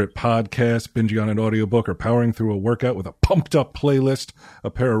favorite podcast, binging on an audiobook, or powering through a workout with a pumped up playlist, a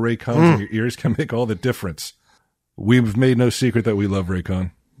pair of Raycons in your ears can make all the difference. We've made no secret that we love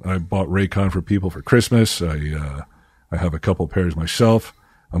Raycon. I bought Raycon for people for Christmas. I have a couple pairs myself.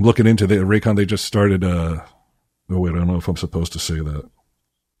 I'm looking into the Raycon. They just started. Oh wait, I don't know if I'm supposed to say that.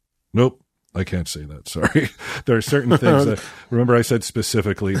 Nope. I can't say that. Sorry. There are certain things that, remember I said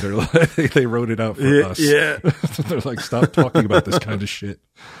specifically, they wrote it out for us. Yeah. They're like, stop talking about this kind of shit.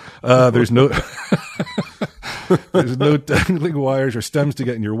 There's no dangling wires or stems to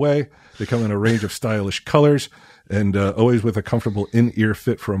get in your way. They come in a range of stylish colors and always with a comfortable in-ear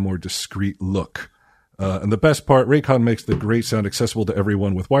fit for a more discreet look. And the best part, Raycon makes the great sound accessible to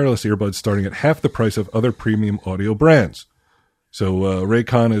everyone with wireless earbuds starting at half the price of other premium audio brands. So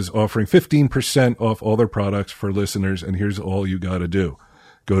Raycon is offering 15% off all their products for listeners, and here's all you got to do.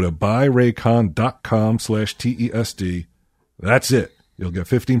 Go to buyraycon.com/TESD. That's it. You'll get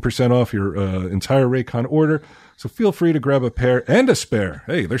 15% off your entire Raycon order, so feel free to grab a pair and a spare.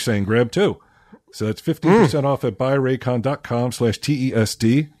 Hey, they're saying grab two. So that's 15% off at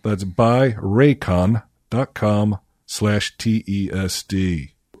buyraycon.com/TESD. That's buyraycon.com/TESD.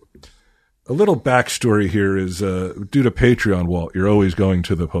 A little backstory here is due to Patreon, Walt, you're always going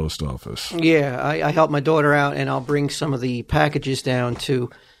to the post office. Yeah, I help my daughter out, and I'll bring some of the packages down to.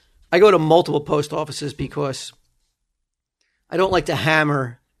 I go to multiple post offices because I don't like to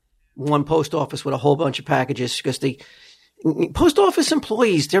hammer one post office with a whole bunch of packages because the post office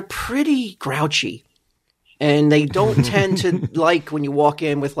employees, they're pretty grouchy. And they don't tend to like when you walk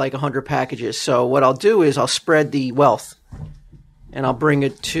in with like 100 packages. So what I'll do is I'll spread the wealth. And I'll bring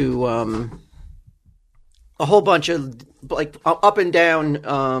it to a whole bunch of, like, up and down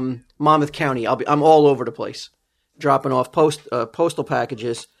Monmouth County. I'm all over the place, dropping off postal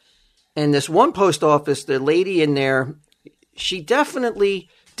packages. And this one post office, the lady in there, she definitely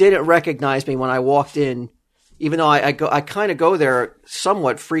didn't recognize me when I walked in, even though I kind of go there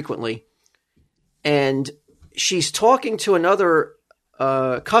somewhat frequently. And she's talking to another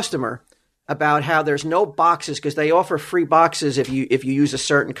customer about how there's no boxes because they offer free boxes if you use a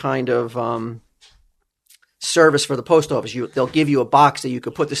certain kind of service for the post office. They'll give you a box that you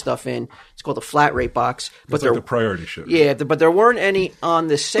could put the stuff in. It's called a flat rate box. But like the priority ship. Yeah, but there weren't any on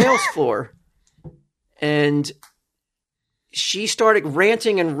the sales floor. And she started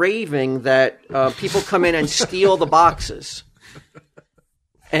ranting and raving that people come in and steal the boxes.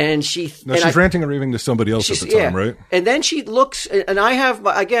 And she's ranting and raving to somebody else at the time, right? And then she looks, and I have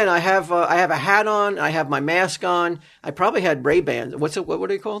a hat on, I have my mask on. I probably had Ray-Bans. What are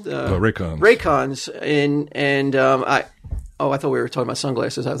they called? Raycons. Raycons, and I thought we were talking about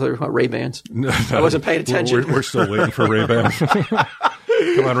sunglasses. I thought we were talking about Ray-Bans. No, I wasn't paying attention. We're still waiting for Ray-Bans.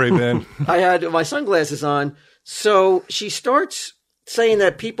 Come on, Ray-Ban. I had my sunglasses on, so she starts saying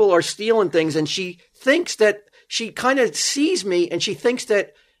that people are stealing things, and she thinks that she kind of sees me, and she thinks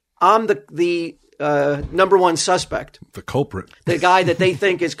that I'm the number one suspect. The culprit. The guy that they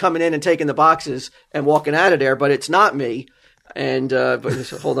think is coming in and taking the boxes and walking out of there, but it's not me. And but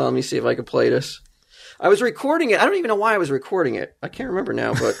hold on, let me see if I can play this. I was recording it. I don't even know why I was recording it. I can't remember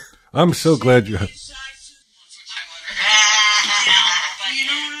now, but... I'm so glad you have... You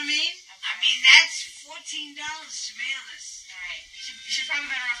know what I mean? I mean, that's $14 to mail this. All right. She's probably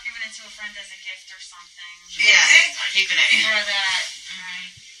better off giving it to a friend as a gift or something. Yeah, keeping it. For that.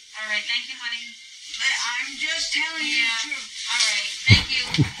 All right, thank you, honey. I'm just telling you the truth. All right, thank you.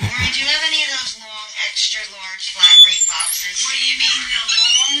 Warren, do you have any of those long, extra large flat rate boxes? What do you mean, the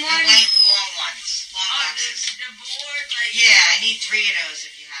long ones? The white long ones. Long boxes. The board, like... Yeah, I need 3 of those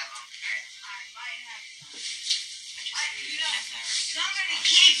if you have them. All right. I might have some. Somebody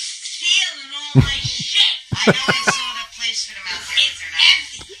keeps stealing all my shit. I know I saw the place for them out there, but they're not.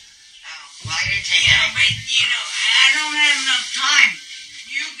 Empty. Oh, well, I didn't take it. But, I don't have enough time.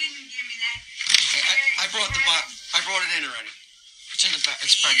 You can give me that. I brought the box. I brought it in already. It's in the back.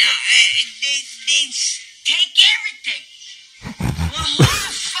 It's back there. They take everything. Well, who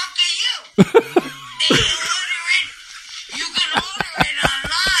the fuck are you? They order it. You can order it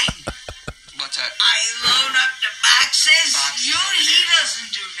online. What's that? I load up the boxes. He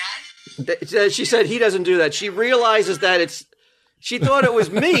doesn't do that. She said he doesn't do that. She realizes that it's... She thought it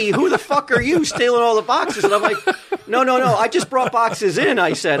was me. Who the fuck are you stealing all the boxes? And I'm like, no. I just brought boxes in.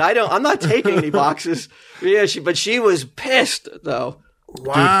 I said, I'm not taking any boxes. Yeah, but she was pissed though.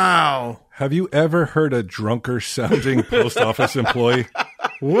 Wow. Dude, have you ever heard a drunker sounding post office employee?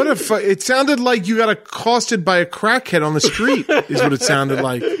 What if it sounded like you got accosted by a crackhead on the street? Is what it sounded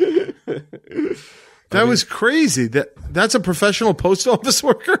like. That was crazy. That's a professional post office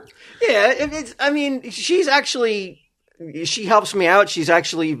worker. Yeah, she's actually. She helps me out. She's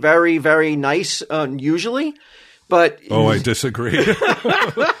actually very, very nice, usually. But I disagree.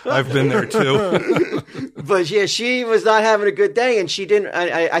 I've been there too. But yeah, she was not having a good day, and she didn't.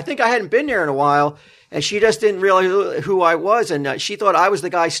 I think I hadn't been there in a while, and she just didn't realize who I was, and she thought I was the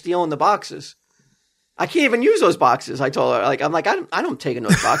guy stealing the boxes. I can't even use those boxes. I told her, like, I don't take in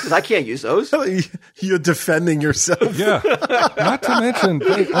those boxes. I can't use those. You're defending yourself. Yeah. Not to mention,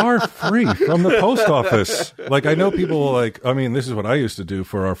 they are free from the post office. Like, I know people like, I mean, this is what I used to do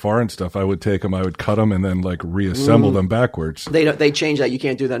for our foreign stuff. I would take them, I would cut them, and then like reassemble them backwards. They changed that. You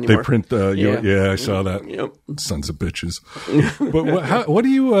can't do that anymore. They print I saw that. Yep. Sons of bitches. But what do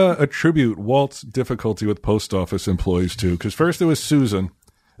you attribute Walt's difficulty with post office employees to? Because first it was Susan.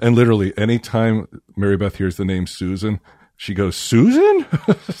 And literally, anytime Mary Beth hears the name Susan, she goes, Susan?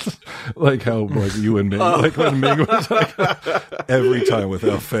 Like how like you and Ming, like when Ming was like, every time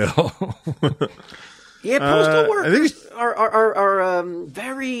without fail. Yeah, postal workers are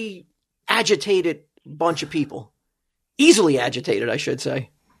very agitated bunch of people. Easily agitated, I should say.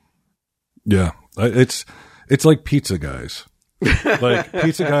 Yeah, it's like pizza guys. Like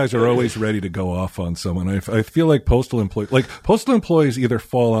pizza guys are always ready to go off on someone. I feel like postal employees either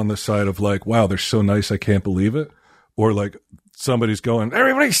fall on the side of like, wow, they're so nice, I can't believe it, or like somebody's going,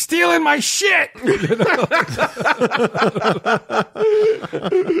 everybody's stealing my shit. You know?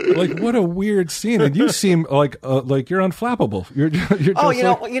 Like what a weird scene. And you seem like you're unflappable. You're just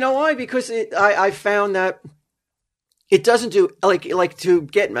you know why? Because I found that it doesn't do like to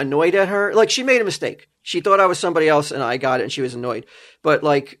get annoyed at her. Like she made a mistake. She thought I was somebody else and I got it and she was annoyed. But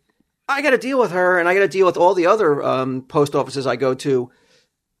like, I got to deal with her and I got to deal with all the other post offices I go to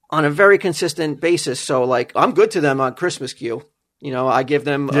on a very consistent basis. So like, I'm good to them on Christmas queue. You know, I give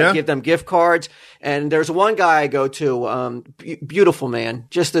them gift cards. And there's one guy I go to, beautiful man,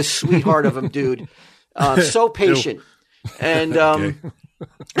 just a sweetheart of a dude, so patient. And,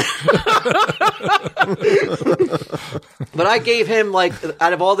 but I gave him like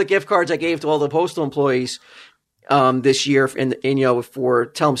out of all the gift cards I gave to all the postal employees this year for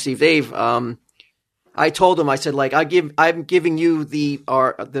Tell 'em Steve Dave, I told him, I said, like, I'm giving you the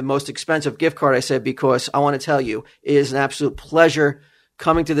most expensive gift card, I said, because I want to tell you, it is an absolute pleasure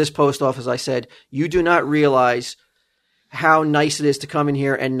coming to this post office. I said, you do not realize how nice it is to come in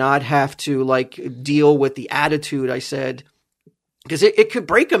here and not have to like deal with the attitude. I said, because it could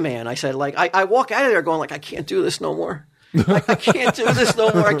break a man. I said, like, I walk out of there going like, I can't do this no more. I can't do this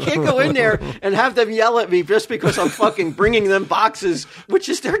no more. I can't go in there and have them yell at me just because I'm fucking bringing them boxes, which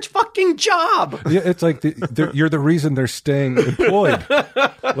is their fucking job. Yeah, it's like you're the reason they're staying employed.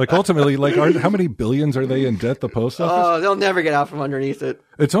 Like ultimately, like how many billions are they in debt? The post office? Oh, they'll never get out from underneath it.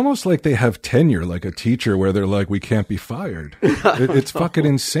 It's almost like they have tenure, like a teacher, where they're like, we can't be fired. It's fucking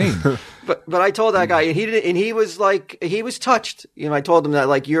insane. But I told that guy, and he was like, he was touched. You know, I told him that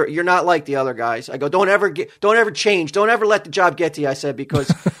like you're not like the other guys. I go, don't ever change, don't ever let the job get to you. I said because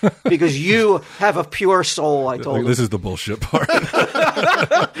you have a pure soul. I told him. This is the bullshit part.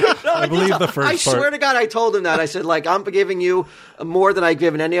 I believe the first part. I swear to God, I told him that. I said like I'm giving you more than I've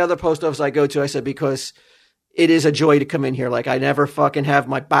given any other post office I go to. I said because it is a joy to come in here. Like I never fucking have,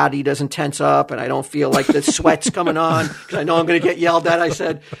 my body doesn't tense up and I don't feel like the sweat's coming on because I know I'm going to get yelled at. I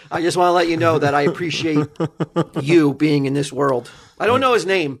said, I just want to let you know that I appreciate you being in this world. I don't know his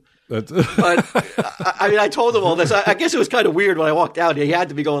name, but I mean, I told him all this. I guess it was kind of weird when I walked out. He had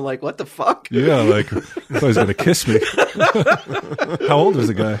to be going like, what the fuck? Yeah. Like I thought he was going to kiss me. How old is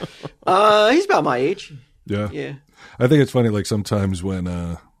the guy? He's about my age. Yeah. Yeah. I think it's funny. Like sometimes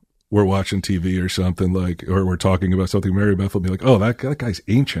when, we're watching TV or something, like, or we're talking about something, Mary Beth will be like, oh, that guy's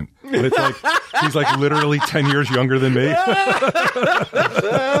ancient. And it's like, he's like literally 10 years younger than me.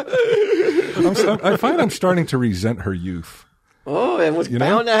 I find I'm starting to resent her youth. Oh, it was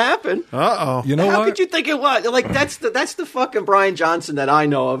bound to happen. Uh-oh. You know How what? could you think it was? Like, that's the fucking Brian Johnson that I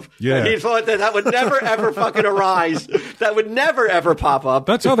know of. Yeah. And he thought that would never, ever fucking arise. That would never, ever pop up.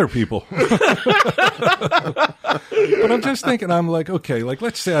 That's other people. But I'm just thinking, I'm like, okay, like,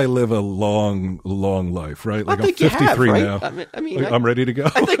 let's say I live a long, long life, right? Like, I think I'm 53 you have, right? now. I mean, I'm ready to go.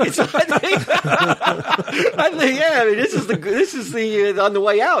 I think, yeah, I mean, this is the on the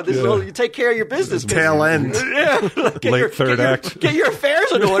way out. This is all, you take care of your business. Tail end. Yeah. Late third act. Get your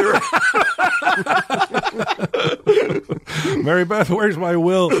affairs in order. Mary Beth, where's my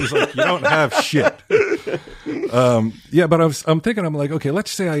will? She's like, you don't have shit. Yeah, but I'm thinking, I'm like, okay,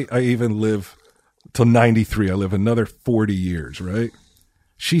 let's say I even live till 93. I live another 40 years, right?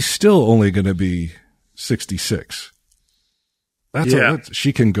 She's still only going to be 66. That's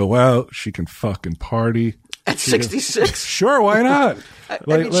she can go out. She can fucking party. At 66? Sure, why not? I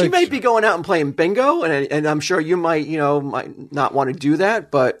mean, she may be going out and playing bingo, and I'm sure you might not want to do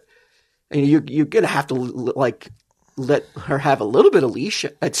that, but you're going to have to, like, let her have a little bit of leash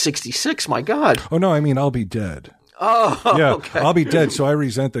at 66. My God. Oh, no, I mean, I'll be dead. Oh, Yeah, okay. I'll be dead. So I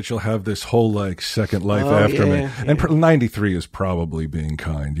resent that she'll have this whole like second life after me. yeah, And 93 is probably being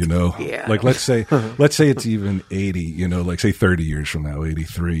kind, you know. Yeah. Like let's say it's even 80, you know, like say 30 years from now,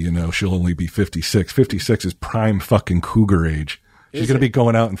 83. You know, she'll only be 56. 56 is prime fucking cougar age. She's gonna be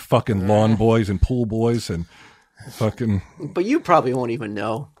going out and fucking lawn boys and pool boys and fucking. But you probably won't even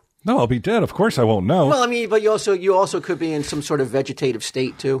know. No, I'll be dead. Of course, I won't know. Well, I mean, but you also could be in some sort of vegetative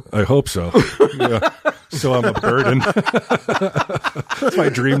state too. I hope so. Yeah. So I'm a burden. It's my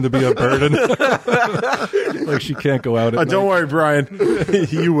dream to be a burden. Like she can't go out at Don't night. worry, Brian.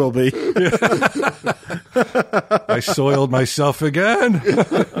 You will be. I soiled myself again.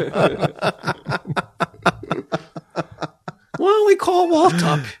 Well, we call Walt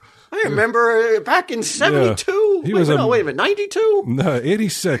up. I remember back in 72. He was a- wait a minute, 92? No,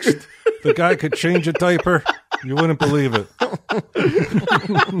 86th. The guy could change a diaper. You wouldn't believe it.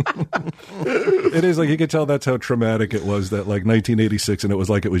 It is like you could tell that's how traumatic it was that like 1986 and it was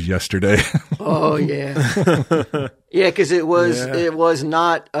like it was yesterday. Oh, yeah. Yeah, because it was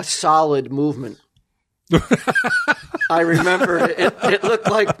not a solid movement. I remember it looked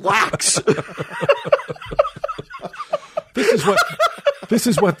like wax. This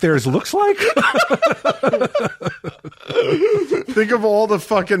is what theirs looks like? Think of all the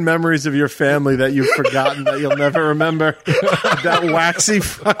fucking memories of your family that you've forgotten that you'll never remember. That waxy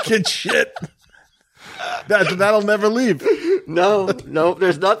fucking shit. That'll never leave. No,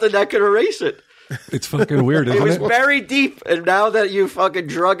 there's nothing that could erase it. It's fucking weird, It isn't was it? buried deep, and now that you fucking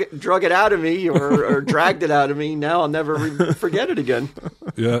drug it out of me or dragged it out of me, now I'll never forget it again.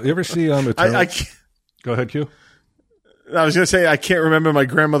 Yeah, you ever see Eternal? I can't- Go ahead, Q. I was going to say I can't remember my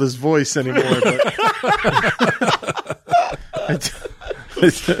grandmother's voice anymore. But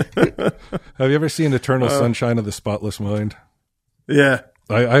Have you ever seen Eternal Sunshine of the Spotless Mind? yeah.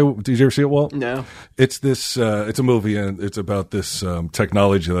 Did you ever see it, Walt? No. It's this. It's a movie, and it's about this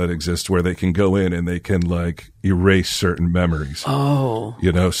technology that exists where they can go in and they can like erase certain memories. Oh.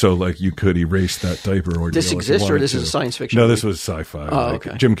 You know, so like you could erase that diaper ordeal. This if you exists, or wanted this to. is a science fiction No, movie? this was sci-fi. Oh, Like,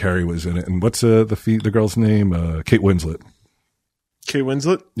 okay. Jim Carrey was in it, and what's the girl's name? Kate Winslet. Kate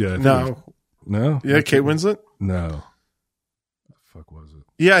Winslet? Yeah. I think No. it was- no. Yeah, Kate Winslet? No. The fuck was it?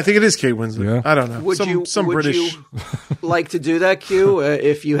 Yeah, I think it is Kate Winslet. Yeah. I don't know. Would you British. like to do that, Q,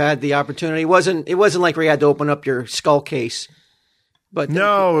 if you had the opportunity? It wasn't like where you had to open up your skull case. But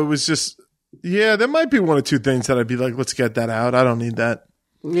No, it was just. Yeah, there might be one or two things that I'd be like, let's get that out. I don't need that.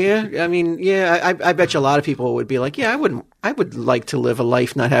 Yeah, I mean, yeah, I bet you a lot of people would be like, yeah, I would like to live a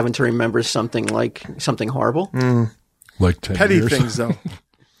life not having to remember something horrible. Like 10 Petty years. things, though.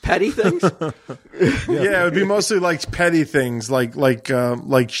 Petty things? Yeah, it would be mostly like petty things, like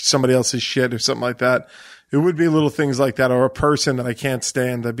somebody else's shit or something like that. It would be little things like that, or a person that I can't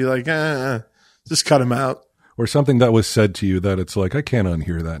stand. I'd be like, just cut him out. Or something that was said to you that it's like, I can't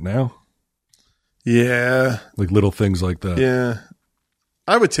unhear that now. Yeah, Like little things like that. yeah.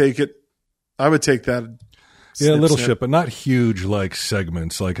 I would take it. I would take that. Yeah, snip, little snip. shit, but not huge like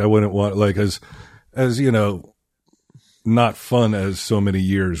segments. Like I wouldn't want like as you know, not fun as so many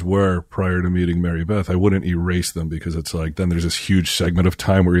years were prior to meeting Mary Beth. I wouldn't erase them because it's like then there's this huge segment of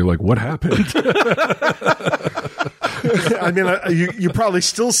time where you're like, what happened? I mean, you probably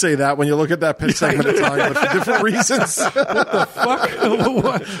still say that when you look at that segment of time, but for different reasons. Fuck,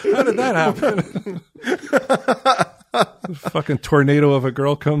 what? How did that happen? Fucking tornado of a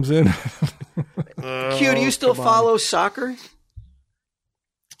girl comes in. Q, do you still follow soccer?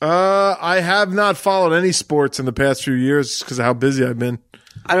 I have not followed any sports in the past few years because of how busy I've been.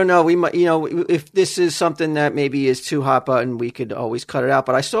 I don't know. We might, if this is something that maybe is too hot button, we could always cut it out.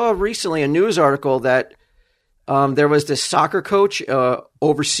 But I saw recently a news article that there was this soccer coach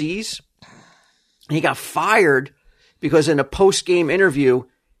overseas, and he got fired because in a post-game interview,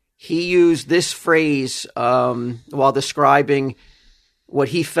 he used this phrase while describing what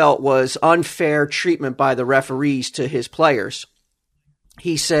he felt was unfair treatment by the referees to his players.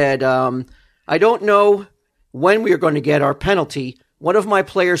 He said, I don't know when we are going to get our penalty. One of my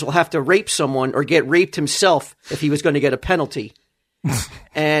players will have to rape someone or get raped himself if he was going to get a penalty.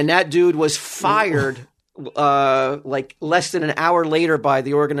 And that dude was fired like less than an hour later by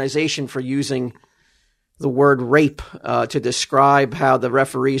the organization for using the word rape to describe how the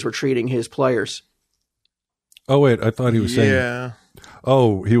referees were treating his players. Oh wait, I thought he was saying. Yeah.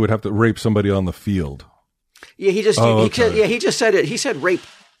 Oh, he would have to rape somebody on the field. Yeah, he just he just said it. He said rape.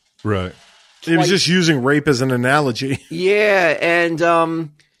 Right. He was just using rape as an analogy. Yeah, and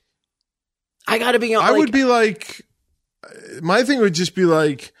I got to be honest. I would be like, my thing would just be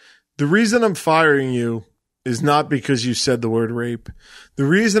like, the reason I'm firing you is not because you said the word rape. The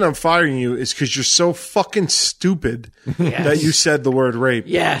reason I'm firing you is because you're so fucking stupid that you said the word rape.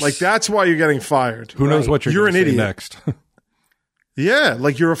 Yes. Like, that's why you're getting fired. Who knows what You're you're an going to say idiot. next? Yeah,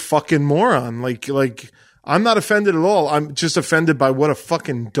 like you're a fucking moron. Like I'm not offended at all. I'm just offended by what a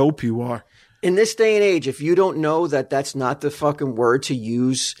fucking dope you are. In this day and age, if you don't know that that's not the fucking word to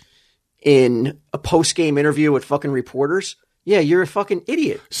use in a post-game interview with fucking reporters, yeah, you're a fucking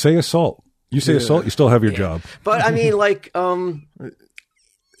idiot. Say assault. You say assault, you still have your job. But I mean, like,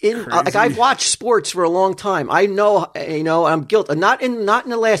 like I've watched sports for a long time. I know, I'm guilty. Not in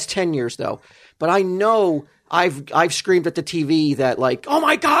the last 10 years though, but I know I've screamed at the TV that like, oh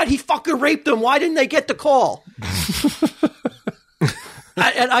my God, he fucking raped them. Why didn't they get the call?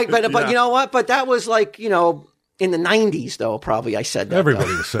 But you know what? But that was like, in the 90s though, probably I said that.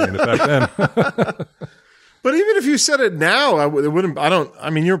 Everybody was saying it back then. But even if you said it now, it wouldn't. I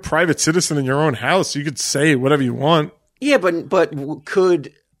mean, you're a private citizen in your own house. You could say whatever you want. Yeah, but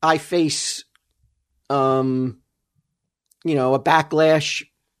could I face, a backlash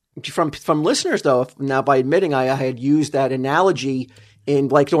from listeners though? Now, by admitting I had used that analogy in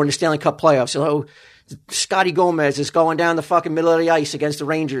like during the Stanley Cup playoffs. So, Scotty Gomez is going down the fucking middle of the ice against the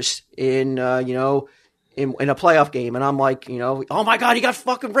Rangers in a playoff game, and I'm like, oh my God, he got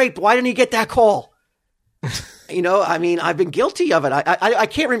fucking raped. Why didn't he get that call? I mean, I've been guilty of it. I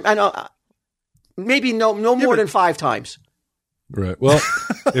can't remember. I know, maybe no more than 5 times. Right. Well,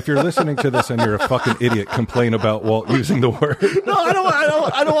 if you're listening to this and you're a fucking idiot, complain about Walt using the word. No, I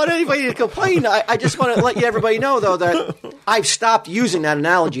don't want anybody to complain. I just want to let everybody know though that I've stopped using that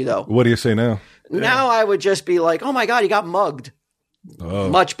analogy though. What do you say now? Now I would just be like, oh my God, he got mugged. Oh.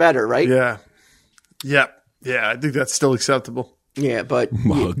 Much better, right? Yeah. Yeah. Yeah. I think that's still acceptable. Yeah, but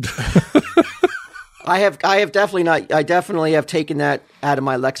mugged. I have definitely not. I definitely have taken that out of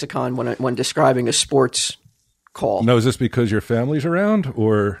my lexicon when describing a sports call. No, is this because your family's around,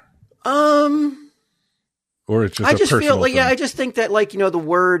 or it's just? I just feel like I just think that the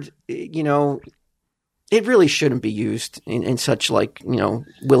word it really shouldn't be used in such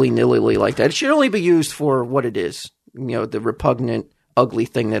willy nilly like that. It should only be used for what it is. The repugnant, ugly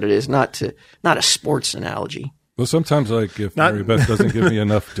thing that it is. Not a sports analogy. Well, sometimes, if Mary Beth doesn't give me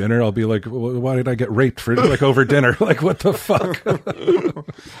enough dinner, I'll be like, well, why did I get raped for over dinner? Like, what the fuck?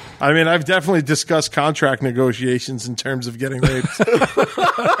 I mean, I've definitely discussed contract negotiations in terms of getting raped.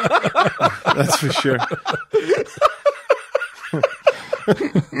 That's for sure.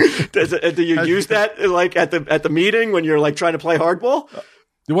 Do you use that at the meeting when you're trying to play hardball?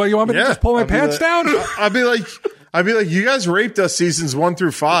 Well, you want me to just pull my pants down? I'd be like, you guys raped us seasons 1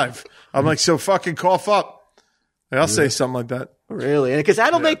 through 5. I'm like, so fucking cough up. I'll say something like that. Really? Because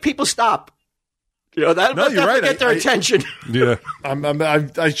that'll make people stop. That'll definitely get their attention. Yeah.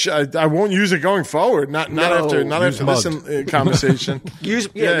 I won't use it going forward. Not after this conversation. You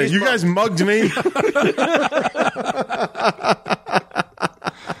guys mugged me.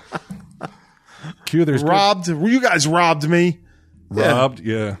 Q, there's robbed. You guys robbed me. Robbed,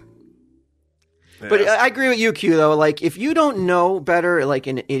 yeah. But I agree with you, Q, though. If you don't know better,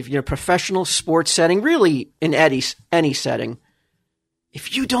 if you're a professional sports setting, really in any setting,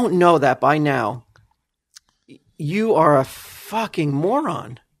 if you don't know that by now, you are a fucking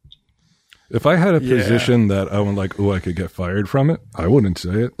moron. If I had a position that I would I could get fired from it, I wouldn't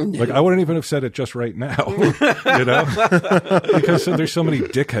say it. I wouldn't even have said it just right now, because there's so many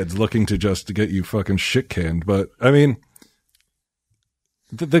dickheads looking to get you fucking shit canned. But I mean,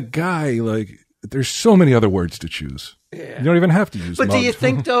 the guy, there's so many other words to choose. Yeah. You don't even have to use. But do you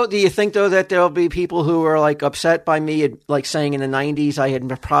think though that there'll be people who are upset by me saying in the 90s I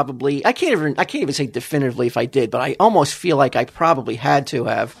had probably I can't even say definitively if I did, but I almost feel like I probably had to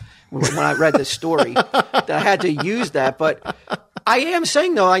have when I read this story that I had to use that. But I am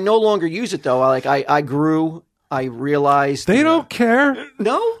saying though I no longer use it though. I grew. I realized they don't care.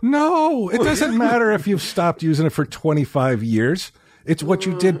 No, it doesn't matter if you've stopped using it for 25 years. It's what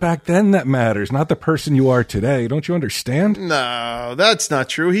you did back then that matters, not the person you are today. Don't you understand? No, that's not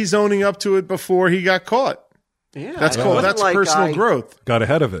true. He's owning up to it before he got caught. Yeah, that's personal growth. Got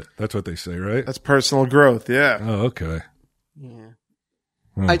ahead of it. That's what they say, right? That's personal growth. Yeah. Oh, okay. Yeah.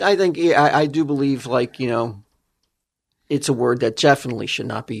 I think I do believe it's a word that definitely should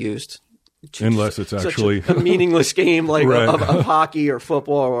not be used. Unless it's actually a meaningless game of hockey or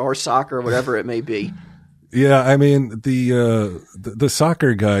football or soccer or whatever it may be. Yeah, I mean the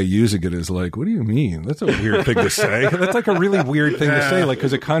soccer guy using it is what do you mean? That's a weird thing to say. That's a really weird thing to say,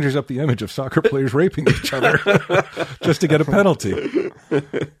 because it conjures up the image of soccer players raping each other just to get a penalty.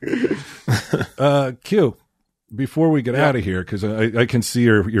 Q, before we get out of here, because I can see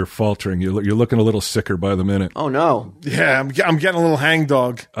you're faltering. You're looking a little sicker by the minute. Oh, no. Yeah, I'm getting a little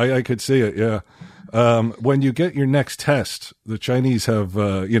hangdog. I could see it, yeah. When you get your next test, the Chinese have,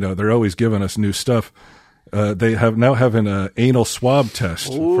 they're always giving us new stuff. They now have an anal swab test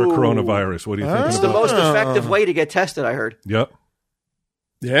for coronavirus. What do you think? It's the most effective way to get tested, I heard. Yep.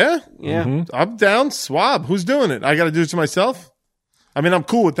 Yeah? Yeah. Mm-hmm. I'm down. Swab. Who's doing it? I got to do it to myself? I mean, I'm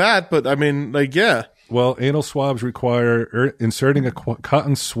cool with that, but I mean, like, yeah. Well, anal swabs require inserting a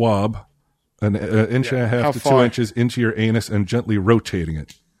cotton swab an inch and a half to 2 inches into your anus and gently rotating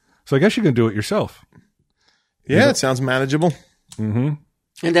it. So I guess you can do it yourself. Yeah, it sounds manageable. Mm-hmm.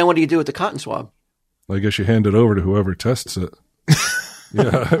 And then what do you do with the cotton swab? I guess you hand it over to whoever tests it.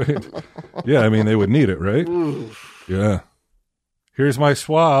 I mean, they would need it, right? Oof. Yeah. Here's my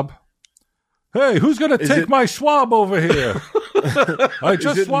swab. Hey, who's going to take my swab over here? I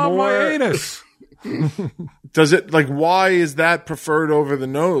just swabbed my anus. Does it, like, why is that preferred over the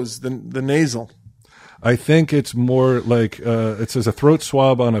nose, the nasal? I think it's more like it says a throat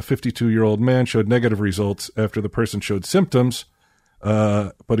swab on a 52-year-old man showed negative results after the person showed symptoms,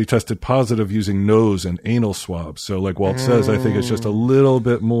 but he tested positive using nose and anal swabs. So like Walt says, I think it's just a little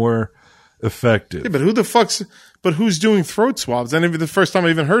bit more effective. Yeah, but who's doing throat swabs? That's the first time I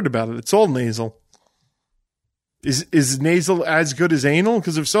even heard about it. It's all nasal. Is nasal as good as anal?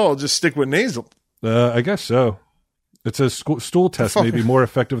 Because if so, I'll just stick with nasal. I guess so. It says stool test may be more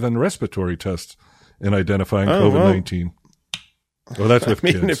effective than respiratory tests in identifying COVID-19. Well, that's with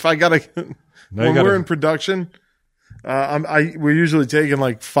kids. If I when we're in production, we're usually taking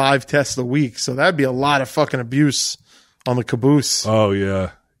like 5 tests a week, so that'd be a lot of fucking abuse on the caboose. Oh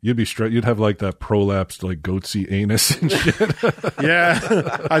yeah, you'd be straight. You'd have like that prolapsed like goatsy anus and shit.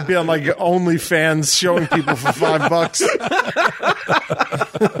 Yeah, I'd be on like OnlyFans showing people for $5.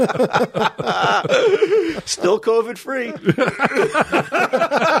 Still COVID free.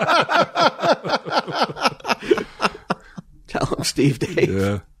 Tell him, Steve Dave.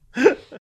 Yeah.